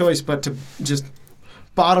no choice but to just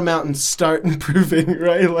bottom out and start improving,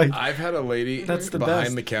 right? Like, I've had a lady That's the behind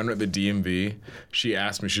best. the counter at the DMV. She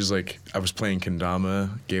asked me, she's like, I was playing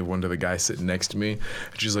kendama, gave one to the guy sitting next to me.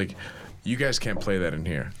 And she's like, you guys can't play that in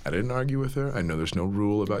here. I didn't argue with her. I know there's no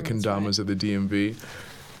rule about kendamas at the DMV.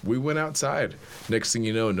 We went outside. Next thing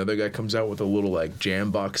you know, another guy comes out with a little, like, jam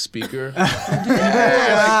box speaker.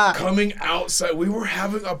 Like, coming outside. We were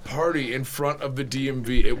having a party in front of the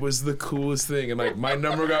DMV. It was the coolest thing. And, like, my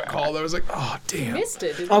number got called. I was like, oh, damn. Missed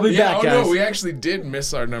it. didn't I'll be Yeah, back, oh guys. no, we actually did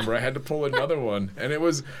miss our number. I had to pull another one. And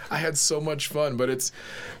I had so much fun, but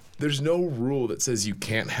there's no rule that says you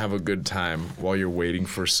can't have a good time while you're waiting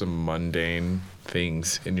for some mundane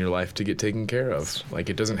things in your life to get taken care of. Like,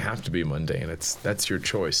 it doesn't have to be mundane. That's your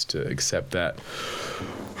choice to accept that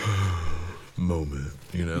moment,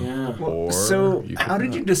 you know? Yeah. Or So, you how could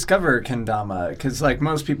did you not. discover kendama? Because, like,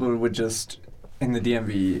 most people would just, in the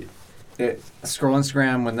DMV, scroll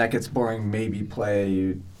Instagram. When that gets boring, maybe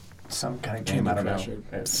play some kind of game. Candy I don't Crush know.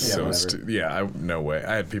 or- Yeah, So whatever. no way.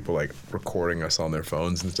 I had people like recording us on their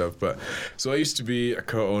phones and stuff. But so I used to be a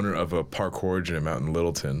co-owner of a parkour gym out in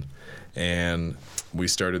Littleton, and we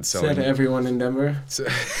started selling. Said everyone in Denver. So,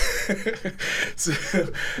 so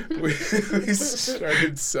we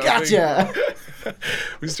started selling. Gotcha!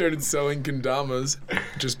 We started selling kendamas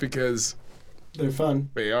just because They're fun.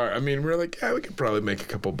 they are. I mean, we're like, yeah, we could probably make a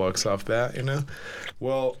couple bucks off that, you know?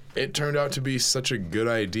 Well, it turned out to be such a good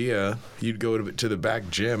idea. You'd go to the back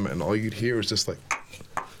gym, and all you'd hear was just like.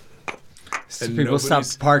 So and people stop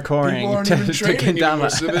nobody's- People parkouring aren't to even training anymore.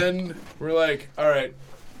 kendama. So then we're like, all right,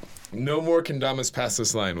 no more kendamas past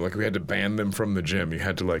this line. Like, we had to ban them from the gym. You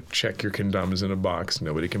had to, like, check your kendamas in a box.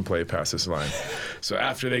 Nobody can play past this line. So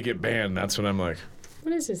after they get banned, that's when I'm like,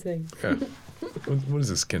 What is this thing? yeah. what is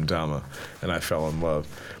this kendama? And I fell in love.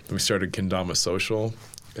 We started Kendama Social.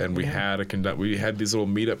 And we had these little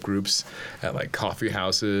meetup groups at like coffee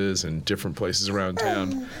houses and different places around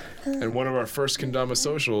town. And one of our first Kendama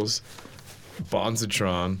socials,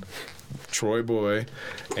 Bonzatron, Troy Boy,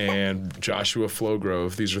 and Joshua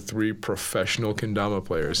Flowgrove. These are 3 professional kendama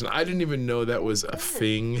players. And I didn't even know that was a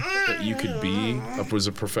thing that you could be, was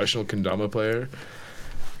a professional kendama player.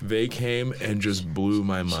 They came and just blew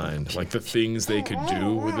my mind. Like the things they could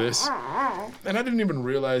do with this. And I didn't even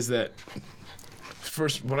realize that,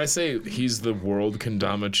 first, when I say he's the world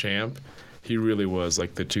kendama champ, he really was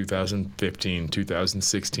like the 2015,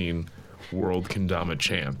 2016 world kendama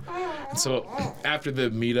champ. And so after the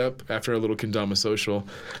meetup, after our little kendama social,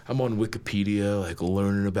 I'm on Wikipedia, like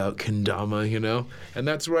learning about kendama, you know? And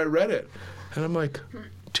that's where I read it. And I'm like,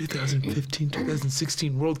 2015,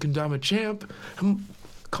 2016 world kendama champ? I'm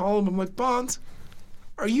calling him, I'm like, Bonds,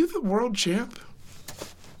 are you the world champ?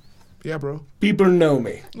 Yeah, bro. People know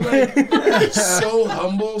me. Like, so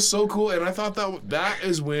humble, so cool. And I thought that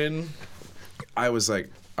is when I was like,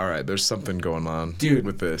 all right, there's something going on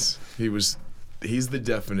with this. He's the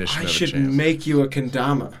definition of a champ. I should make you a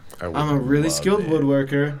kendama. I'm a really skilled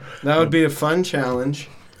woodworker. That would be a fun challenge.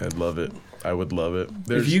 I'd love it. I would love it.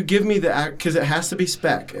 If you give me because it has to be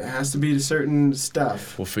spec. It has to be certain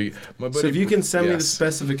stuff. So if you can send me the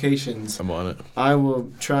specifications, I'm on it. I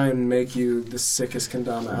will try and make you the sickest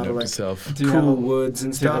kendama out of like cool cool woods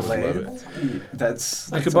and stuff. I love it.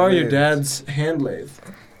 That's I could borrow your dad's hand lathe.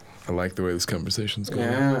 I like the way this conversation's going.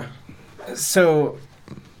 Yeah. So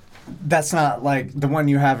that's not like the one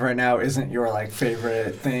you have right now isn't your like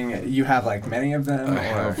favorite thing. You have like many of them. I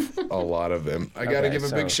have a lot of them. I gotta give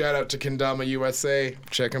a big shout out to Kendama USA.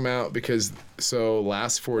 Check them out because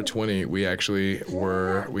last 420 we actually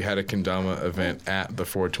we had a Kendama event at the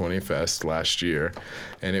 420 Fest last year,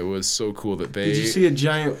 and it was so cool that they. Did you see a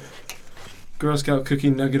giant Girl Scout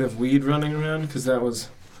cookie nugget of weed running around? Because that was.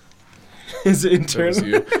 His intern.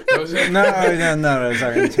 That was you. No, it was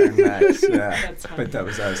our intern Max. Yeah, but that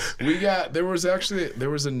was us. There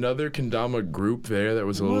was another kendama group there that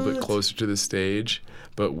was a little bit closer to the stage,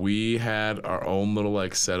 but we had our own little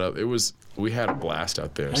like setup. We had a blast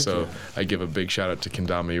out there. So I give a big shout out to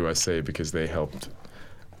Kendama USA because they helped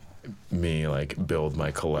me like build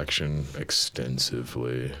my collection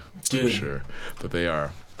extensively. For sure. But they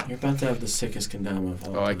are. You're about to have the sickest kendama of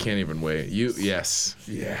all. Oh, I can't even wait. Yes.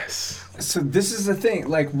 So this is the thing.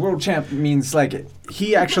 Like world champ means like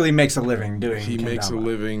he actually makes a living doing. He kendama. makes a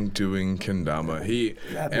living doing kendama.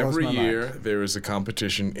 Every year there is a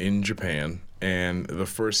competition in Japan, and the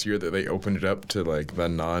first year that they opened it up to like the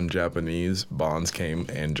non-Japanese, Bonds came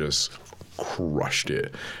and just crushed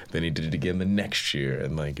it. Then he did it again the next year,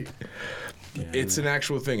 and like it's an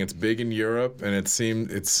actual thing. It's big in Europe, and it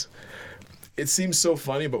seems so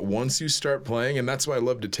funny, but once you start playing, and that's why I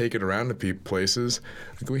love to take it around to places.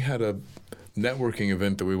 Like we had a networking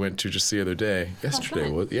event that we went to just the other day. Yesterday,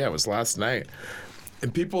 it was last night.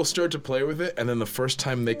 And people start to play with it, and then the first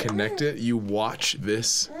time they connect it, you watch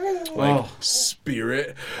this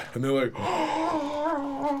spirit, and they're like,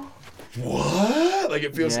 what? Like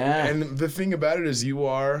it feels. Yeah. And the thing about it is, you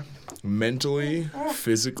are mentally,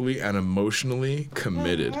 physically, and emotionally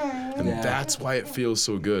committed. And that's why it feels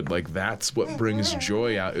so good. Like that's what brings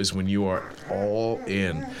joy out is when you are all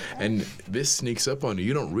in. And this sneaks up on you.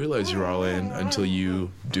 You don't realize you're all in until you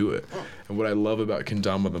do it. And what I love about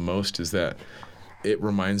kendama the most is that it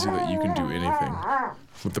reminds you that you can do anything.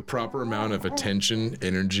 With the proper amount of attention,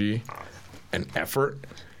 energy, and effort,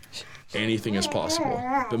 anything is possible.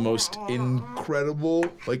 The most incredible,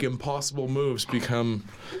 like impossible moves become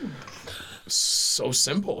so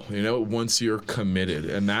simple, once you're committed.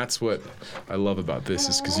 And that's what I love about this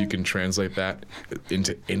is because you can translate that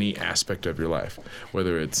into any aspect of your life,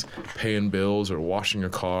 whether it's paying bills or washing a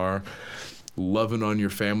car, loving on your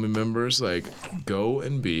family members. Like, go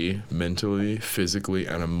and be mentally, physically,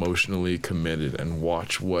 and emotionally committed and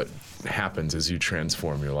watch what happens as you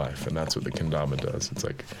transform your life. And that's what the kendama does. It's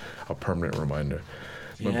like a permanent reminder.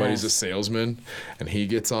 My buddy's a salesman,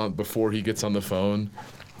 and before he gets on the phone,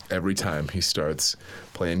 every time he starts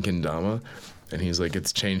playing kendama, and he's like,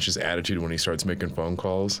 it's changed his attitude when he starts making phone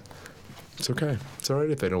calls. It's okay. It's all right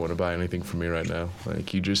if they don't want to buy anything from me right now.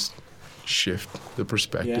 Like, you just shift the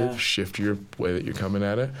perspective, shift your way that you're coming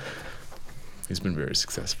at it. He's been very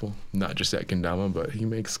successful, not just at kendama, but he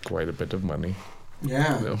makes quite a bit of money.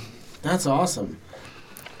 Yeah, that's awesome.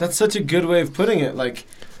 That's such a good way of putting it. Like,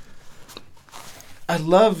 I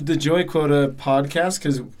love the Joy Quota podcast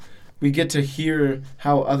because we get to hear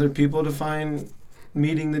how other people define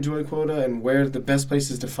meeting the joy quota and where the best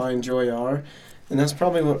places to find joy are. And that's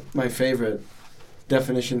probably what my favorite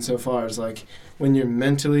definition so far is, like, when you're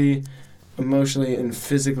mentally, emotionally, and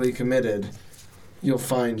physically committed, you'll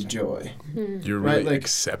find joy. You're really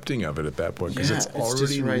accepting of it at that point, because it's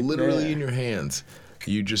already literally in your hands.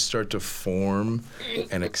 You just start to form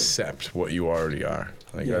and accept what you already are.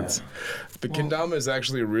 Like that's the kendama is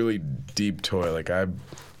actually a really deep toy. Like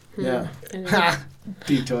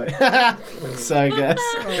deep toy. Sorry, guys.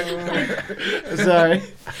 Sorry.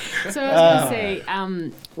 So I was going to say,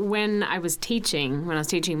 when I was teaching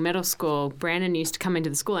middle school, Brandon used to come into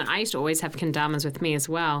the school, and I used to always have kendamas with me as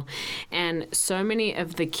well. And so many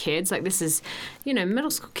of the kids, like this is, middle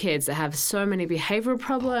school kids that have so many behavioral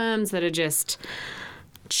problems that are just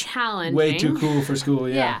challenging. Way too cool for school,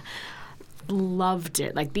 yeah. Loved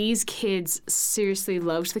it. Like, these kids seriously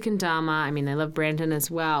loved the kendama. I mean, they love Brandon as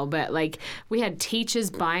well, but like we had teachers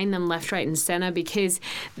buying them left, right, and center because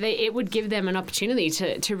it would give them an opportunity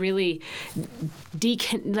to really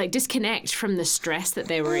disconnect from the stress that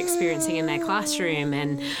they were experiencing in their classroom,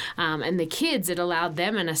 and the kids, it allowed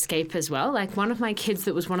them an escape as well. Like, one of my kids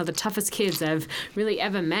that was one of the toughest kids I've really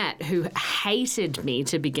ever met, who hated me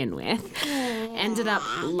to begin with, ended up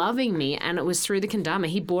loving me, and it was through the kendama.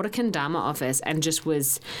 He bought a kendama office and just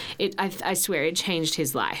I swear it changed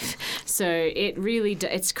his life. So it really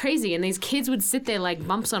it's crazy. And these kids would sit there like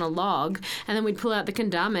bumps on a log, and then we'd pull out the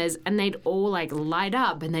kendamas and they'd all like light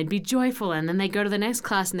up and they'd be joyful, and then they go to the next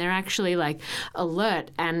class and they're actually like alert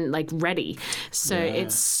and like ready. So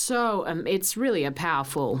it's really a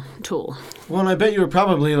powerful tool. Well, and I bet you were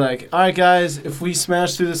probably like, all right guys, if we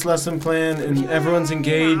smash through this lesson plan and everyone's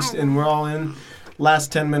engaged and we're all in,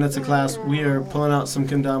 last 10 minutes of class, we are pulling out some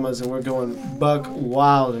kendamas and we're going buck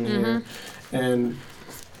wild in here. And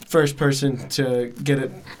first person to get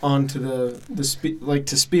it onto to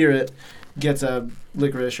spear it gets a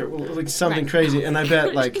licorice or like something crazy. And I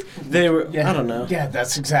bet like they were, I don't know. Yeah,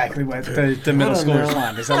 that's exactly what the middle schoolers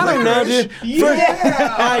want. Is that I don't know, dude. All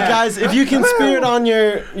right, guys, if you can spear it on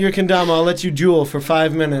your kendama, I'll let you duel for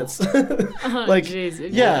 5 minutes.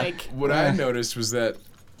 What I noticed was that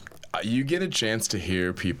you get a chance to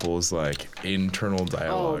hear people's like internal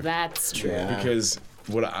dialogue. Oh, that's true. Yeah. Because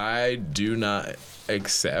what I do not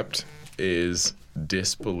accept is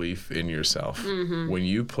disbelief in yourself. When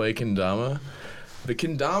you play kendama, the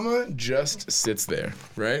kendama just sits there,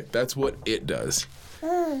 right? That's what it does.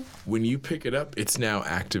 When you pick it up, it's now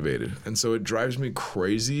activated. And so it drives me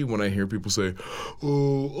crazy when I hear people say,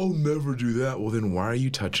 "Oh, I'll never do that." Well, then why are you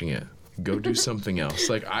touching it? Go do something else.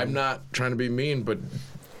 Like, I'm not trying to be mean, but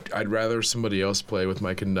I'd rather somebody else play with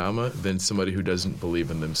my kendama than somebody who doesn't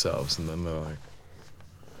believe in themselves. And then they're like,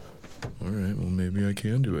 all right, well, maybe I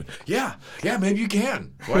can do it. Yeah, maybe you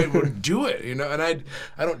can. Why do it? And I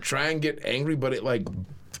don't try and get angry, but it like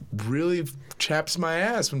really chaps my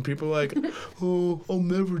ass when people are like, "Oh, I'll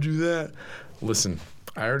never do that." Listen,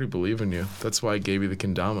 I already believe in you. That's why I gave you the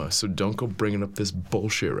kendama. So don't go bringing up this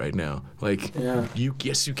bullshit right now. Like,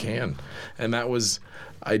 yes, you can. And that was,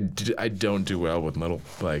 I don't do well with little,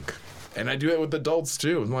 like, and I do it with adults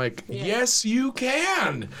too. I'm like, yes, you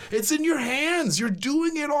can. It's in your hands. You're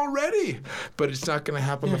doing it already. But it's not going to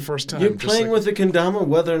happen the first time. You're playing with the kendama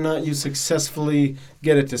whether or not you successfully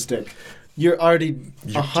get it to stick. You're already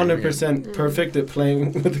 100% perfect at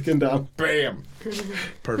playing with the kendama. Bam.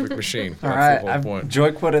 Perfect machine. All That's right, the whole point.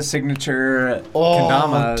 Joy put a signature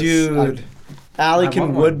kendama. Dude. Allie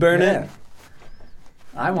can wood burn it.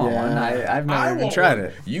 I want one. I've never even tried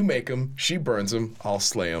it. You make them. She burns them. I'll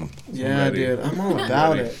slay them. Yeah, dude. I'm all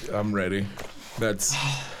about it. I'm ready.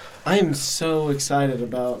 I am so excited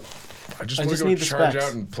about. I just want to go charge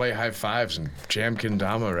out and play high fives and jam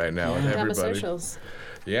kendama right now with everybody. Socials.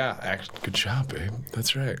 Yeah, good job, babe.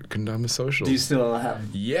 That's right. Kendama Social. Do you still have?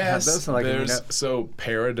 Yes. Have those? There's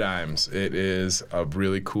Paradigms. It is a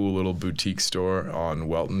really cool little boutique store on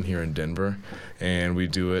Welton here in Denver, and we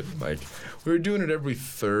do it like we were doing it every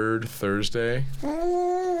third Thursday.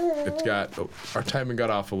 Our timing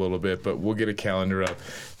got off a little bit, but we'll get a calendar up.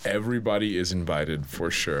 Everybody is invited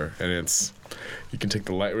for sure, and you can take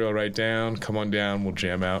the light rail right down, come on down, we'll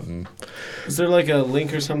jam out. And is there like a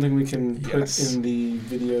link or something we can put in the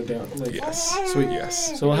video down? Like, yes. Sweet.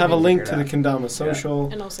 Yes. So we'll have a link to the Kendama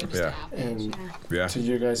Social. And also just the app. And to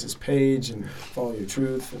your guys' page and Follow Your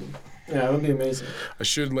Truth. And yeah, it would be amazing. I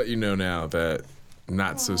should let you know now that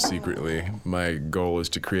not so secretly, my goal is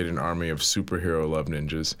to create an army of superhero love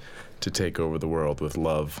ninjas to take over the world with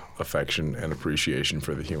love, affection, and appreciation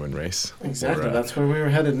for the human race. Exactly. That's where we were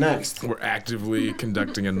headed next. We're actively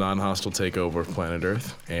conducting a non-hostile takeover of planet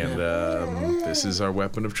Earth, and this is our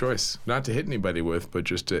weapon of choice. Not to hit anybody with, but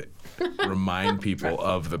just to remind people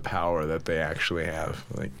of the power that they actually have,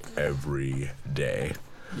 like, every day.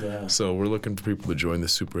 Yeah. So we're looking for people to join the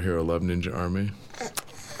superhero love ninja army.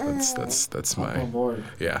 That's my on board.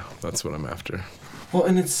 Yeah, that's what I'm after. Well,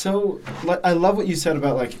 and it's so, like, I love what you said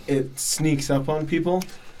about, like, it sneaks up on people,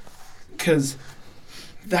 because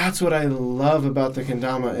that's what I love about the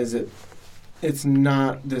kendama is it's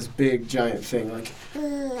not this big giant thing. Like,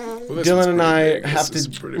 Dylan and I have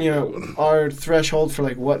to, our threshold for,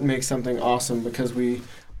 like, what makes something awesome, because we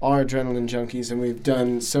are adrenaline junkies and we've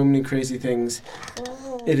done so many crazy things.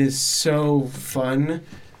 It is so fun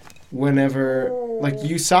whenever, like,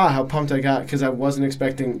 you saw how pumped I got because I wasn't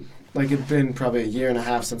expecting. Like, it'd been probably a year and a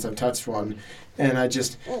half since I've touched one. And I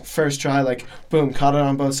just, first try, like, boom, caught it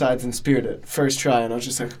on both sides and speared it. First try. And I was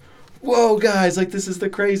just like, whoa, guys, like, this is the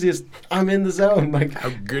craziest. I'm in the zone. Like, how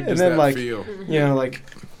good does and then, that like, feel? You know, like,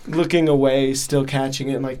 looking away, still catching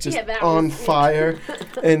it, and, like, just on fire.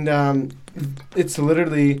 And it's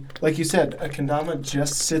literally, like you said, a kendama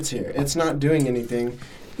just sits here. It's not doing anything.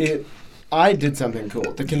 I did something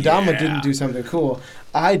cool. The kendama didn't do something cool.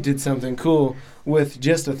 I did something cool with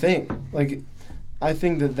just a thing. Like, I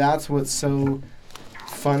think that's what's so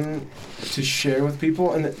fun to share with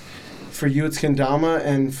people. And for you, it's kendama,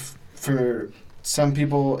 and for some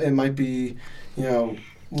people, it might be, you know,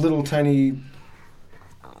 little tiny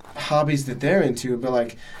hobbies that they're into. But,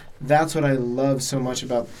 like, that's what I love so much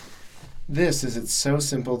about this is it's so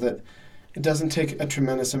simple that it doesn't take a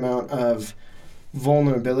tremendous amount of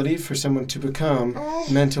vulnerability for someone to become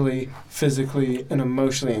mentally, physically, and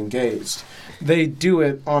emotionally engaged. They do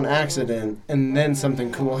it on accident, and then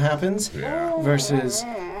something cool happens. Yeah. Versus,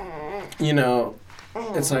 you know,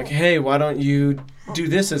 it's like, hey, why don't you do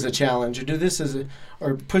this as a challenge, or do this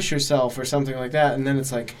or push yourself, or something like that, and then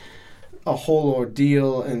it's like a whole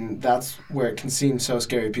ordeal, and that's where it can seem so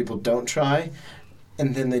scary. People don't try,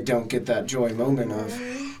 and then they don't get that joy moment of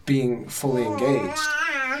being fully engaged.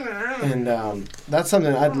 And that's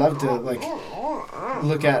something I'd love to, like,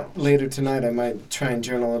 look at later tonight. I might try and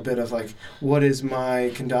journal a bit of, like, what is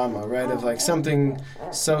my kendama, right? Of, like, something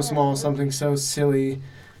so small, something so silly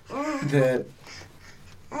that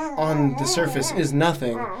on the surface is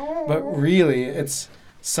nothing, but really it's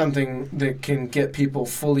something that can get people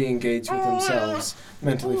fully engaged with themselves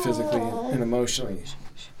mentally, physically, and emotionally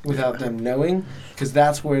without them knowing, because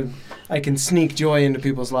that's where I can sneak joy into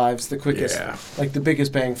people's lives the quickest, like the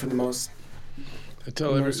biggest bang for the most. I tell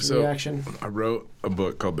everyone. So reaction. I wrote a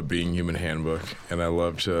book called The Being Human Handbook, and I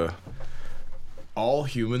love to. All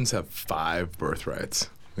humans have 5 birthrights.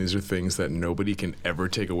 These are things that nobody can ever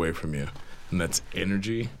take away from you, and that's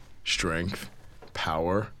energy, strength,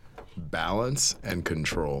 power, balance, and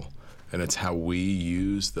control. And it's how we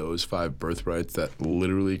use those 5 birthrights that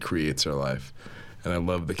literally creates our life. And I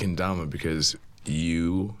love the kendama because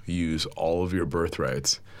you use all of your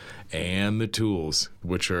birthrights and the tools,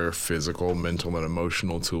 which are physical, mental, and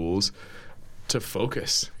emotional tools, to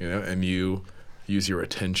focus, you know, and you use your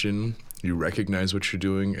attention, you recognize what you're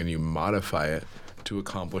doing, and you modify it to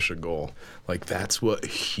accomplish a goal. Like, that's what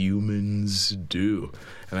humans do.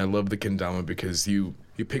 And I love the kendama because you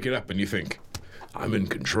pick it up and you think, I'm in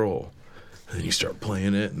control. And then you start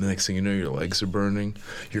playing it, and the next thing you know, your legs are burning.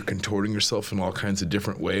 You're contorting yourself in all kinds of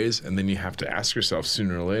different ways, and then you have to ask yourself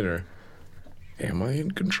sooner or later, am I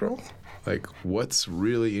in control? Like, what's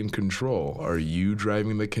really in control? Are you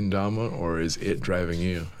driving the kendama, or is it driving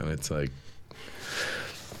you? And it's like,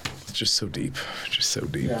 it's just so deep. Just so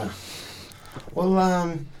deep. Yeah. Well,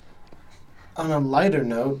 on a lighter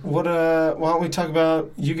note, why don't we talk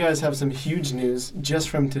about, you guys have some huge news just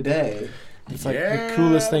from today. It's like the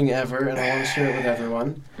coolest thing ever, and I want to share it with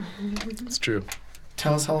everyone. It's true.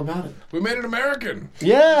 Tell us all about it. We made it American.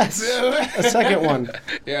 Yes! A second one.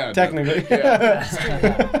 Yeah. Technically.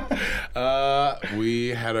 We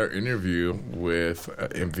had our interview with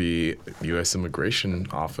the U.S. Immigration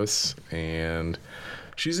Office, and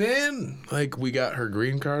she's in. Like, we got her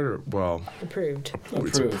green card, Approved.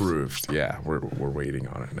 It's approved. Yeah, we're waiting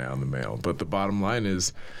on it now in the mail. But the bottom line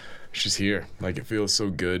is, she's here. Like, it feels so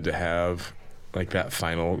good to have, like, that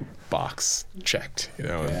final box checked, you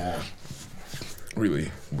know? Yeah.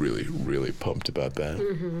 Really, really, really pumped about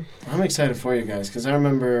that. I'm excited for you guys, because I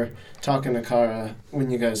remember talking to Cara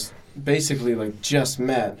when you guys basically like just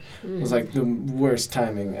met was like the worst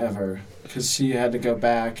timing ever because she had to go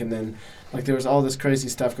back and then like there was all this crazy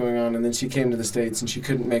stuff going on and then she came to the States and she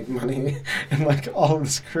couldn't make money and like all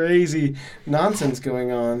this crazy nonsense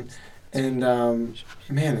going on. And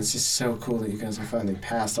man, it's just so cool that you guys are finally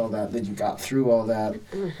past all that you got through all that,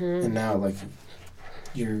 and now like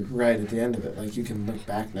you're right at the end of it. Like you can look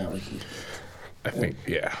back now, like I think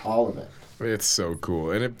all of it. It's so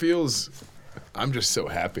cool, and it feels. I'm just so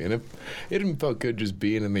happy, and it even felt good just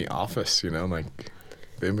being in the office. You know, like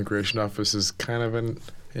the immigration office is kind of an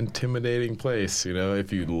intimidating place. You know,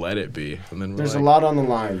 if you let it be, and then there's a lot on the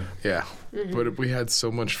line. Yeah, but we had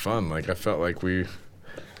so much fun. Like I felt like we.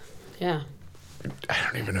 Yeah. I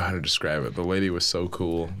don't even know how to describe it. The lady was so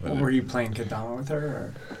cool. Were you playing kendama with her?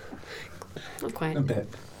 Or? Not quite. A bit.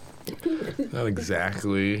 Not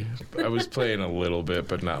exactly. I was playing a little bit,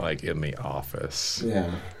 but not like in the office.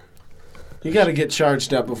 Yeah. You got to get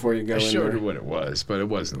charged up before you go I in showed there. her what it was, but it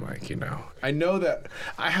wasn't like, you know. I know that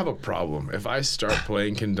I have a problem. If I start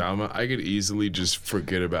playing kendama, I could easily just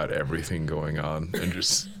forget about everything going on and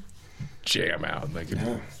just jam out. Like,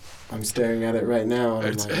 Yeah. I'm staring at it right now,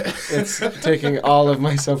 and I'm like, it's taking all of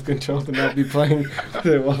my self-control to not be playing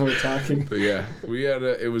it while we're talking. But yeah,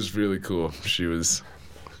 it was really cool. She was,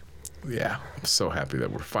 I'm so happy that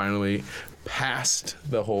we're finally past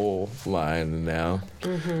the whole line, and now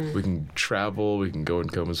we can travel, we can go and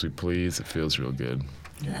come as we please. It feels real good.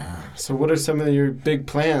 Yeah. So what are some of your big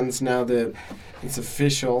plans now that it's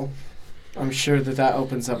official? I'm sure that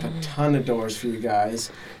opens up a ton of doors for you guys.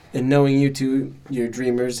 And knowing you two, you're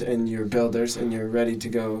dreamers and you're builders and you're ready to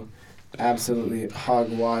go absolutely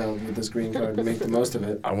hog wild with this green card and make the most of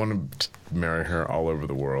it. I want to marry her all over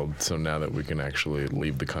the world, so now that we can actually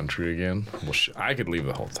leave the country again. Well, I could leave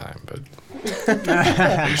the whole time, but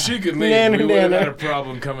if she could leave, we would have had a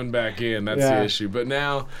problem coming back in. That's the issue. But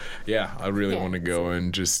now, I really want to go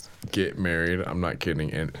and just get married. I'm not kidding.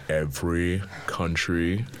 In every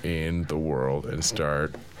country in the world and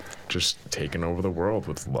start just taking over the world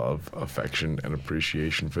with love, affection, and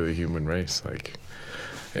appreciation for the human race. Like,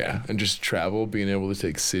 and just travel, being able to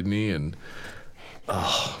take Sydney, and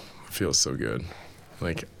it feels so good.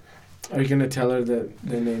 Like, are you gonna tell her that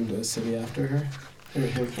they named a city after her? Or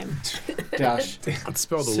him? Gosh, it's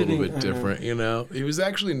spelled a little bit different, you know. He was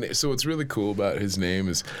actually so what's really cool about his name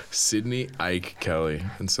is Sidney Ike Kelley,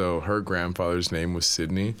 and so her grandfather's name was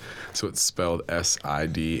Sidney, so it's spelled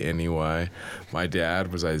Sidney. My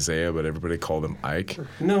dad was Isaiah, but everybody called him Ike.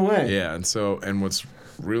 No way. Yeah, and what's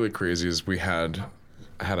really crazy is we had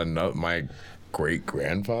my great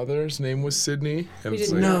grandfather's name was Sidney, and it's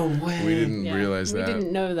like, no way. We didn't realize that. We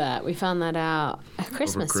didn't know that. We found that out at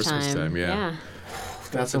Christmas time. Yeah.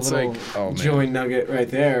 That's it's a little joy nugget right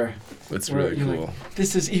there. It's really cool. Like,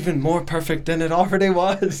 this is even more perfect than it already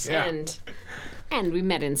was. Yeah. And we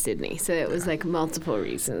met in Sydney, so it was like multiple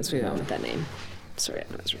reasons we went with that name. Sorry, I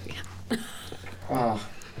was really Oh,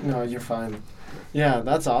 no, you're fine. Yeah,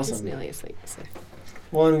 that's awesome. He's nearly asleep. So.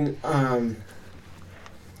 One,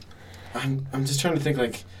 I'm just trying to think,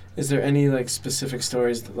 like, is there any, like, specific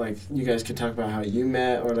stories that, like, you guys could talk about how you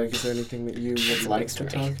met, or, like, is there anything that you would like to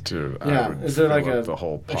talk? Dude, yeah, I would is there, like, the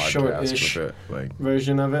whole podcast short-ish with it, like,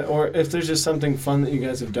 version of it? Or if there's just something fun that you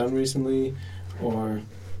guys have done recently, or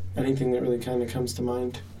anything that really kind of comes to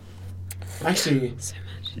mind? Actually,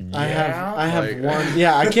 So much. I have one.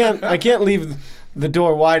 Yeah, I can't leave the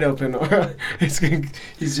door wide open, or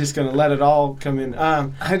he's just gonna let it all come in.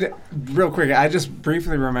 Real quick, I just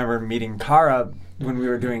briefly remember meeting Cara when we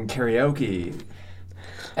were doing karaoke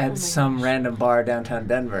at some random bar downtown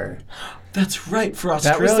Denver. That's right, for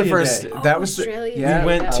Australia That was the first. Day. That was Australia yeah. Day. We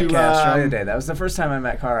went to Australia Day. That was the first time I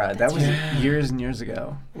met Cara. That was years and years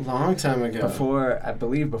ago. Long time ago.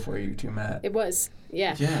 Before you two met. It was,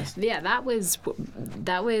 yeah. Yes. Yeah, that was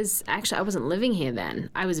actually, I wasn't living here then.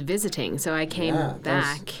 I was visiting, so I came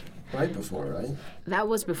back. Right before, right? That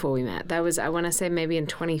was before we met. That was, I want to say, maybe in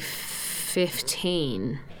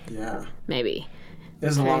 2015. Yeah. Maybe. It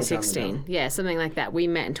was a long time 2016. ago. Yeah, something like that. We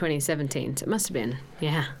met in 2017, so it must have been,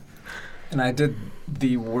 yeah. And I did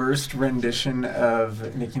the worst rendition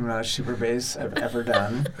of Nicki Minaj Super Bass I've ever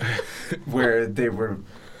done, where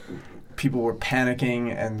people were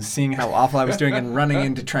panicking and seeing how awful I was doing and running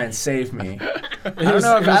in to try and save me. I don't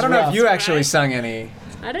know if you actually sung any.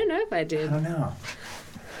 I don't know if I did. I don't know.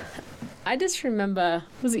 I just remember,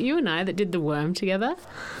 was it you and I that did the worm together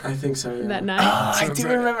I think so, yeah. that night? Oh, I do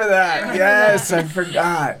remember that. Yes, I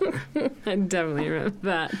forgot. I definitely remember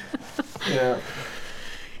that. Yeah.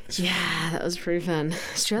 Yeah, that was pretty fun.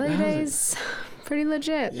 Australia Days, Pretty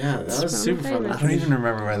legit. Yeah, that was It's super one of my fun. I don't even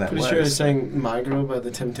remember where that Pretty was. sure I sang My Girl by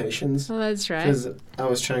The Temptations. Oh, that's right. Because I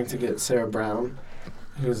was trying to get Sarah Brown,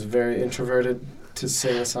 who's very introverted, to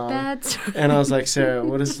sing a song. That's right. And I was like, Sarah,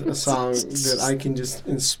 what is a song that I can just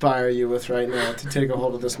inspire you with right now to take a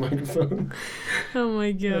hold of this microphone? Oh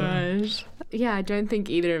my gosh. Yeah, I don't think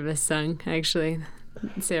either of us sung, actually.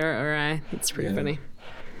 Sarah or I. It's pretty funny.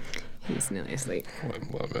 He's nearly asleep.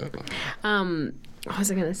 I love it. What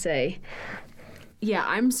was I going to say? Yeah,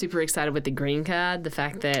 I'm super excited with the green card. The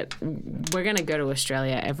fact that we're going to go to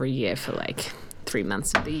Australia every year for like 3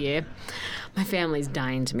 months of the year. My family's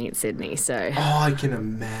dying to meet Sydney, so... Oh, I can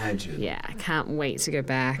imagine. Yeah, I can't wait to go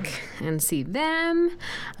back and see them.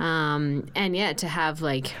 And yeah, to have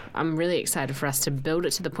like, I'm really excited for us to build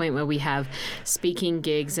it to the point where we have speaking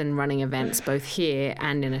gigs and running events both here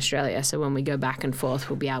and in Australia. So when we go back and forth,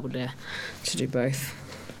 we'll be able to do both.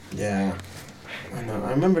 Yeah. I know. I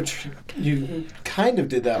remember you kind of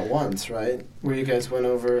did that once, right? Where you guys went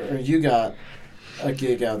over, or you got a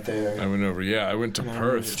gig out there. I went over. Yeah, I went to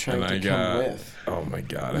Perth, and I got. Oh my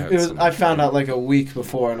God! I found out like a week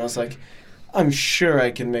before, and I was like, I'm sure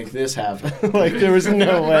I can make this happen. Like there was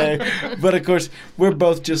no way. But of course, we're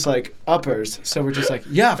both just like uppers, so we're just like,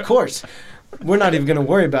 yeah, of course. We're not even going to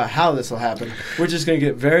worry about how this will happen. We're just going to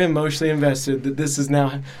get very emotionally invested that this is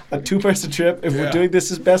now a 2-person trip, and we're doing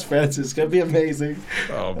this as best friends. It's going to be amazing.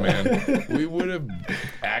 Oh, man. We would have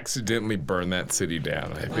accidentally burned that city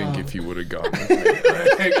down, I think, if you would have gone with me.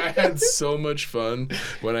 I had so much fun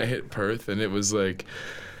when I hit Perth, and it was like,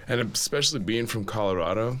 and especially being from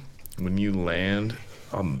Colorado, when you land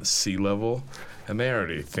on the sea level, and they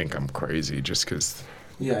already think I'm crazy just because...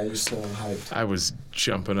 Yeah, you're so hyped. I was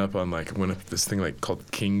jumping up on went up this thing called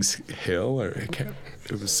King's Hill, or I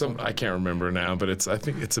can't remember now, but I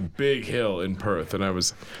think it's a big hill in Perth, and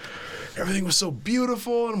everything was so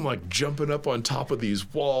beautiful, and I'm like jumping up on top of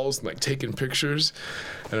these walls and like taking pictures.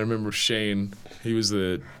 And I remember Shane, he was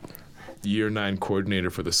the year 9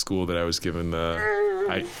 coordinator for the school that I was given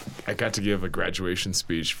I got to give a graduation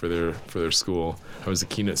speech for their school. I was a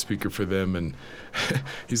keynote speaker for them, and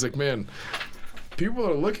he's like, man, people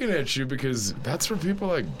are looking at you because that's where people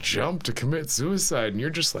like jump to commit suicide, and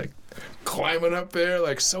you're just like climbing up there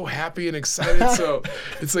like so happy and excited. So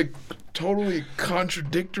it's like totally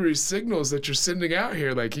contradictory signals that you're sending out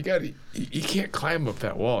here. Like you can't climb up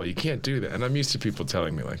that wall. You can't do that. And I'm used to people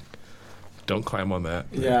telling me like, don't climb on that.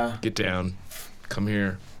 Yeah. Get down. Come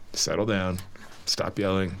here. Settle down. Stop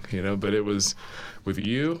yelling. But it was with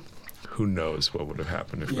you, who knows what would have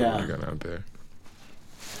happened if we would have gone out there.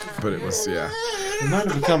 But it was, We might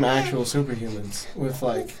have become actual superhumans with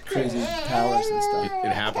like crazy powers and stuff.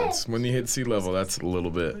 It happens. When you hit sea level, that's a little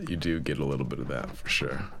bit, you do get a little bit of that for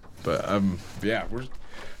sure. But I'm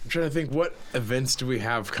trying to think, what events do we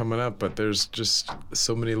have coming up? But there's just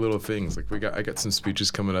so many little things. Like I got some speeches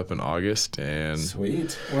coming up in August, and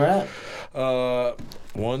Sweet. Where at?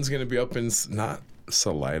 One's gonna be up in not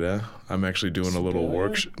Salida. I'm actually doing a little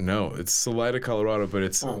workshop. No, it's Salida, Colorado, but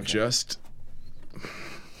it's just.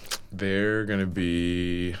 They're going to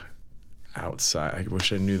be outside. I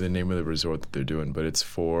wish I knew the name of the resort that they're doing, but it's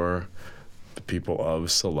for the people of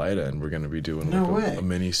Salida, and we're going to be doing a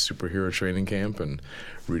mini superhero training camp and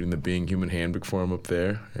reading the Being Human Handbook for them up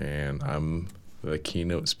there, and I'm the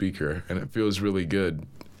keynote speaker, and it feels really good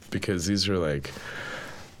because these are like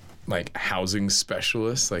housing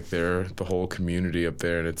specialists, like they're the whole community up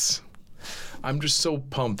there, and I'm just so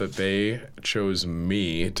pumped that they chose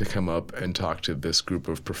me to come up and talk to this group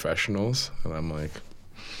of professionals. And I'm like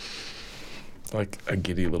a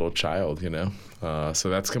giddy little child, So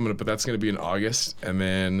that's coming up, but that's going to be in August. And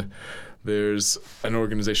then there's an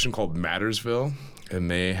organization called Mattersville,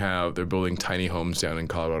 and they're building tiny homes down in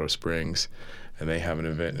Colorado Springs, and they have an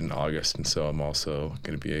event in August. And so I'm also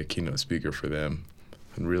going to be a keynote speaker for them.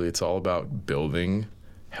 And really, it's all about building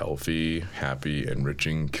healthy, happy,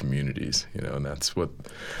 enriching communities, and that's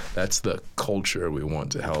the culture we want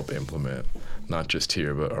to help implement, not just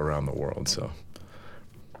here but around the world. So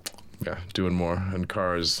yeah, doing more. And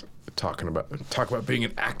Cara's talk about being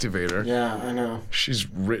an activator. Yeah, I know. She's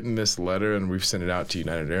written this letter, and we've sent it out to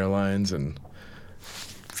United Airlines and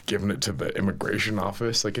given it to the immigration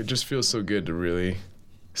office. Like, it just feels so good to really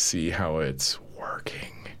see how it's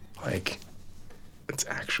working. Like, it's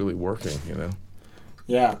actually working,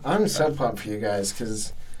 Yeah, I'm so pumped for you guys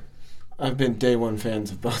because I've been day one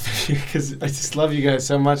fans of both of you because I just love you guys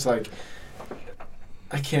so much. Like,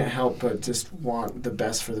 I can't help but just want the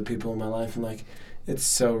best for the people in my life. And, like, it's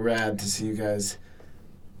so rad to see you guys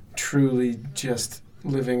truly just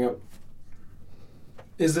living up.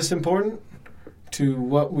 Is this important to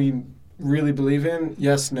what we really believe in?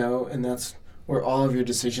 Yes, no, and that's where all of your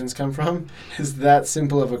decisions come from is that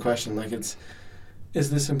simple of a question. Like, is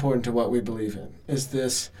this important to what we believe in? Is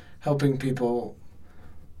this helping people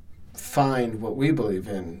find what we believe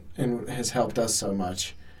in and has helped us so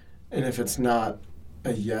much? And if it's not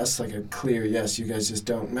a yes, like a clear yes, you guys just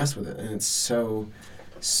don't mess with it. And it's so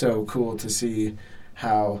cool to see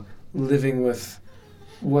how living with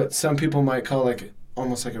what some people might call like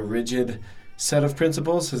almost like a rigid set of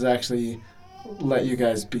principles has actually let you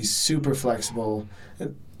guys be super flexible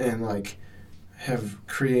and like have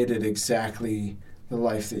created exactly the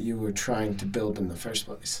life that you were trying to build in the first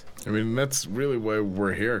place. I mean, that's really why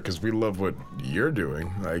we're here, because we love what you're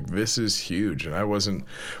doing. Like, this is huge. And when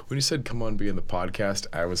you said come on, be in the podcast,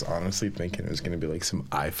 I was honestly thinking it was going to be like some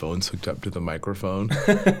iPhones hooked up to the microphone.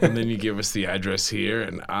 And then you give us the address here.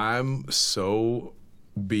 And I'm so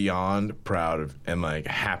beyond proud of and like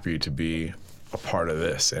happy to be a part of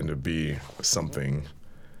this and to be something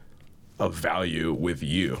of value with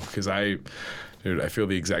you. Because I feel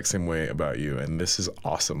the exact same way about you. And this is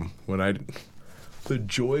awesome. The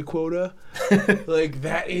joy quota, like,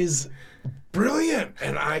 that is brilliant.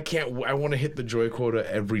 And I want to hit the joy quota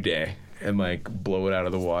every day and like blow it out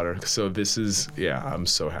of the water. So this is, I'm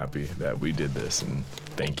so happy that we did this, and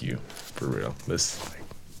thank you for real.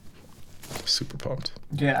 Super pumped.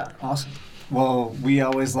 Yeah, awesome. Well, we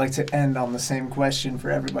always like to end on the same question for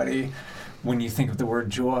everybody. When you think of the word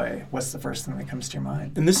joy, what's the first thing that comes to your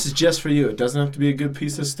mind? And this is just for you. It doesn't have to be a good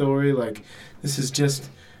piece of story. Like, this is just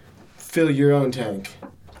fill your own tank.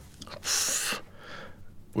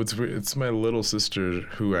 It's my little sister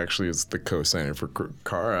who actually is the co-signer for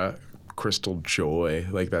Cara, Crystal Joy.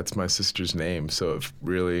 Like, that's my sister's name. So if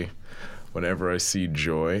really, whenever I see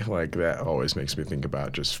joy, like, that always makes me think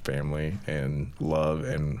about just family and love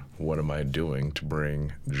and what am I doing to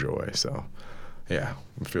bring joy. So yeah,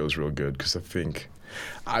 it feels real good because I think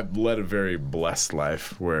I've led a very blessed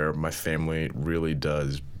life where my family really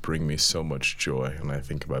does bring me so much joy, and I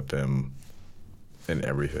think about them and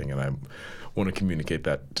everything, and I want to communicate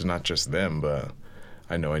that to not just them, but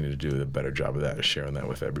I know I need to do a better job of that, of sharing that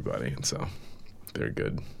with everybody. And so they're a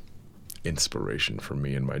good inspiration for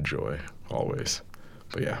me and my joy always.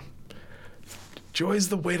 But yeah, joy is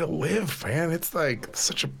the way to live, man. It's like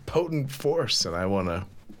such a potent force, and I want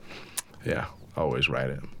to, always ride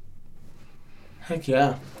it. Heck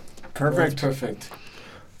yeah. Perfect. That's perfect.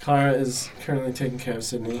 Cara is currently taking care of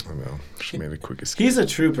Sydney. I know. She made a quick escape. He's a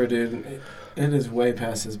trooper, dude. It is way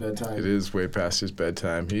past his bedtime. It is way past his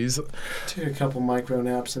bedtime. Took a couple micro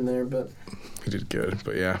naps in there, but he did good.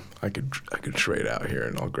 But yeah, I could trade out here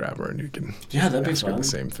and I'll grab her and you can that'd be fun. the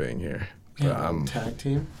same thing here. Yeah, but I'm tag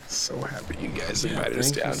team. So happy you guys invited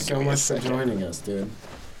us down. Thank you so much for joining us, dude.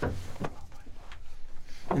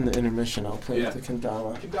 In the intermission, I'll play with the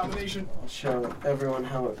kendama. Kendama. I'll show everyone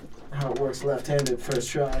how it works left-handed first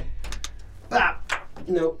try. Ah!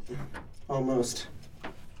 Nope. Almost.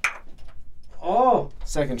 Oh!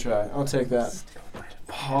 Second try. I'll take that.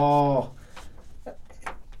 Oh!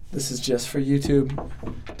 This is just for YouTube.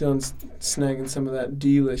 Dylan's snagging some of that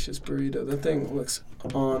delicious burrito. That thing looks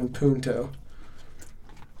on punto.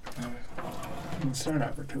 I've been staring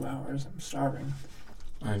out for 2 hours. I'm starving.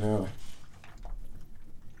 I know.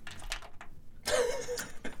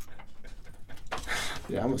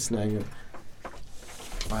 Yeah, I'm gonna snag it.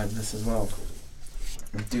 Buy this as well.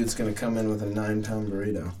 Dude's gonna come in with a 9-pound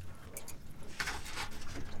burrito.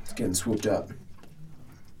 It's getting swooped up.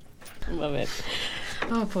 Love it.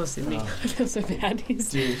 Oh, poor Sydney. I feel so bad.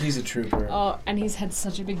 Dude, he's a trooper. Oh, and he's had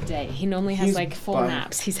such a big day. He normally has like 4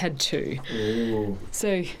 naps. He's had 2. Ooh.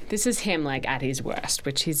 So this is him like at his worst,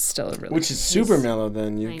 which he's still really. Which is super mellow.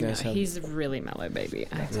 Then you guys have. He's a really mellow baby.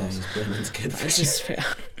 He's Brandon's kid. It's just fair.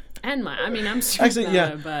 And I'm super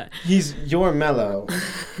mellow, but he's your mellow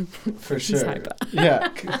for sure. He's hyper.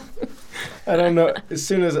 Yeah. I don't know. As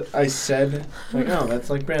soon as I said like, oh,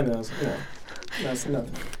 that's like Brandon, I was like, no, that's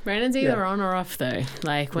nothing. Brandon's either on or off though.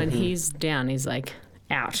 Like when he's down, he's like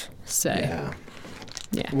out. So yeah.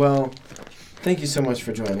 Yeah. Well, thank you so much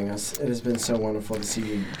for joining us. It has been so wonderful to see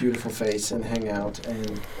your beautiful face and hang out.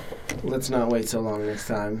 And let's not wait so long next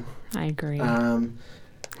time. I agree.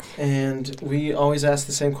 And we always ask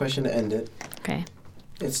the same question to end it. Okay.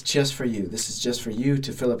 It's just for you. This is just for you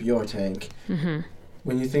to fill up your tank. Mm-hmm.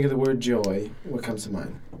 When you think of the word joy, what comes to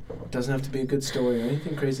mind? It doesn't have to be a good story or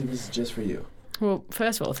anything crazy. This is just for you. Well,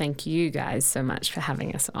 first of all, thank you guys so much for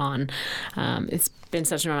having us on. It's been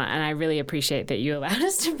such an honor, and I really appreciate that you allowed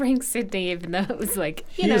us to bring Sydney, even though it was like,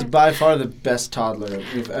 He is by far the best toddler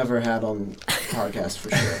we've ever had on podcast, for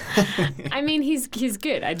sure. I mean, he's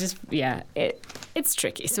good. It's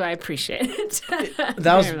tricky, so I appreciate it.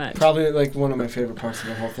 That was very much. probably like one of my favorite parts of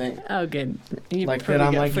the whole thing. Oh, good. You Like that probably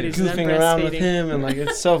I'm got like footage of them goofing around with breastfeeding. him, and like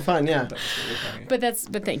it's so fun. Yeah. But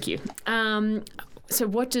thank you. So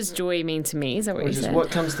what does joy mean to me? Is that what Which you is said? what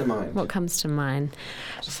comes to mind. What comes to mind?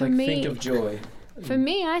 Just for like me- think of joy. For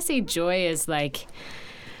me, I see joy as like,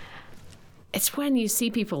 it's when you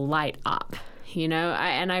see people light up. You know,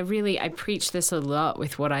 I preach this a lot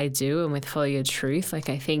with what I do and with Follow Your Truth. Like,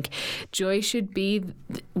 I think joy should be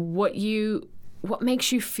what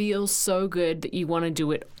makes you feel so good that you want to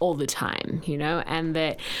do it all the time, you know, and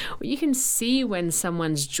that you can see when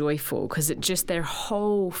someone's joyful because their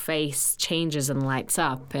whole face changes and lights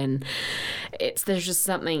up, and there's just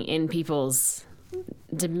something in people's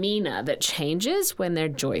demeanor that changes when they're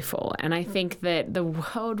joyful. And I think that the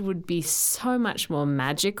world would be so much more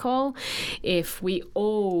magical if we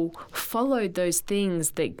all followed those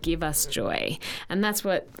things that give us joy. And that's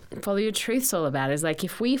what Follow Your Truth's all about, is like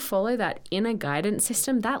if we follow that inner guidance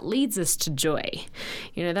system, that leads us to joy.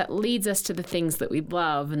 You know, that leads us to the things that we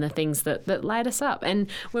love and the things that light us up.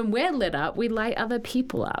 And when we're lit up, we light other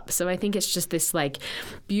people up. So I think it's just this like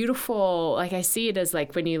beautiful, like I see it as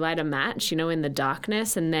like when you light a match, you know, in the darkness,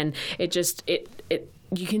 and then it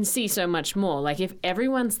you can see so much more. Like if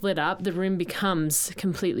everyone's lit up, the room becomes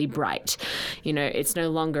completely bright. You know, it's no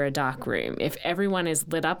longer a dark room. If everyone is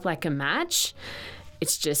lit up like a match,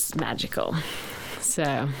 it's just magical.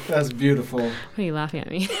 So That's beautiful. what are you laughing at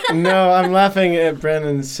me? No, I'm laughing at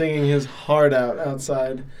Brandon singing his heart out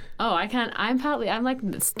outside. Oh, I can't. I'm like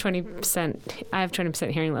 20%. I have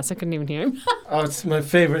 20% hearing loss. I couldn't even hear him. Oh, it's my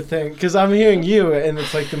favorite thing because I'm hearing you, and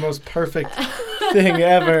it's like the most perfect thing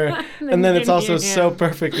ever. And then it's also so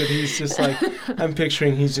perfect that he's just like, I'm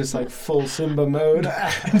picturing he's just like full Simba mode,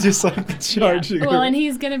 just like charging. Yeah. Well, and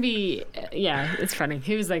he's gonna be. Yeah, it's funny.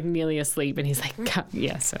 He was like nearly asleep, and he's like,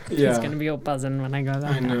 yeah. So he's gonna be all buzzing when I go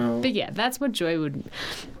there. I know. But yeah, that's what joy would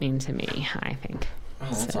mean to me, I think. Oh,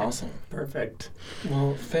 that's awesome. Perfect.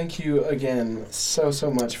 Well, thank you again so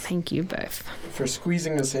much Thank you both. for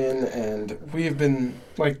squeezing us in. And we've been,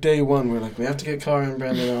 like, day one, we're like, we have to get Cara and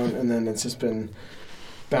Brandon on. And then it's just been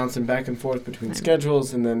bouncing back and forth between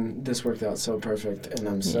schedules. And then this worked out so perfect. And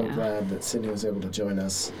I'm so glad that Sydney was able to join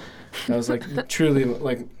us. That was, like, truly,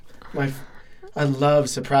 like, I love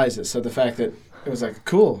surprises. So the fact that it was like,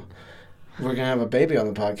 cool. We're going to have a baby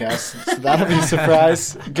on the podcast, so that'll be a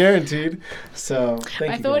surprise, guaranteed. So, thank you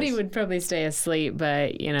I thought guys. he would probably stay asleep,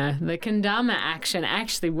 but, you know, the kendama action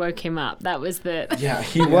actually woke him up. That was the... Yeah,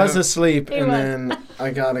 he was asleep, He and was. then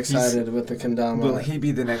I got excited with the kendama. Will he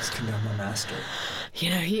be the next kendama master? You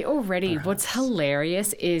know, he already... Perhaps. What's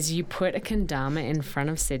hilarious is you put a kendama in front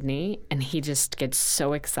of Sydney, and he just gets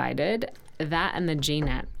so excited. That and the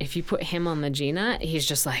G-Nat. If you put him on the G-Nat, he's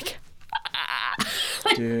just like...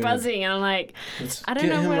 like Dude. buzzing, and I'm like, Let's I don't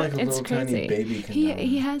get know him what like a it's little crazy. tiny baby kendama.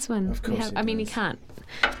 He has one. Of course he I mean, he does. can't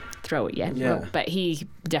throw it yet, Yeah. but he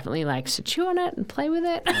definitely likes to chew on it and play with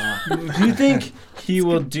it. Do you think he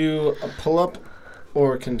will do a pull-up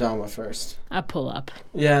or a kendama first? A pull up,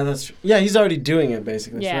 Yeah, that's true. Yeah, he's already doing it,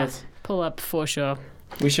 basically. yeah, So pull up for sure.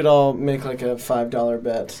 we should all make like a $5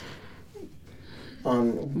 bet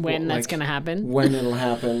on When that's gonna happen. when it'll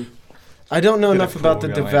happen. I don't know Get a enough about pool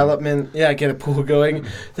the going. development. Yeah, get a pool going.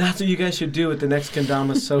 That's what you guys should do with the next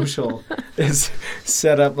Kendama social. Is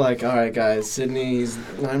set up like, all right, guys, Sydney's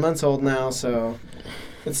 9 months old now, so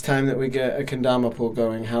it's time that we get a Kendama pool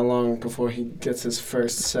going. How long before he gets his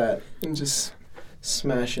first set and just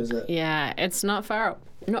smashes it? Yeah, it's not far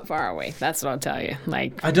away. That's what I'll tell you.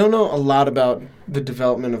 Like, I don't know a lot about the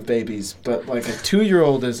development of babies, but like a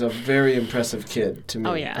 2-year-old is a very impressive kid to me.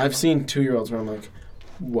 Oh, yeah. I've seen 2-year-olds where I'm like,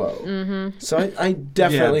 whoa. mm-hmm. So I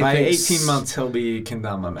definitely by think 18 months he'll be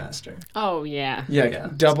kendama master. Oh yeah. Yeah, Yeah.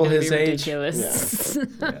 double It's his gonna be age. ridiculous.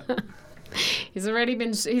 Yeah.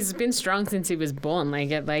 He's been strong since he was born.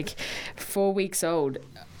 Like at like 4 weeks old,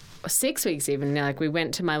 6 weeks even. Like we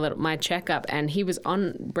went to my checkup, and he was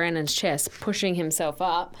on Brandon's chest, pushing himself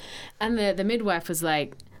up, and the midwife was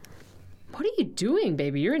like, "What are you doing,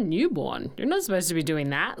 baby? You're a newborn. You're not supposed to be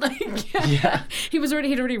doing that." Like, Yeah. he'd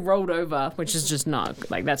already rolled over, which is just not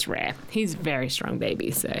like that's rare. He's a very strong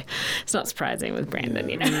baby, so it's not surprising with Brandon,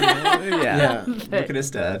 you know. Yeah. Look at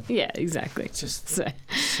his dad. Yeah, exactly. Just So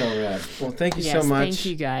so rad. Well, thank you yes, so much. thank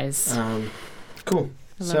you guys. Cool.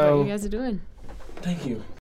 I love So what you guys are doing. thank you.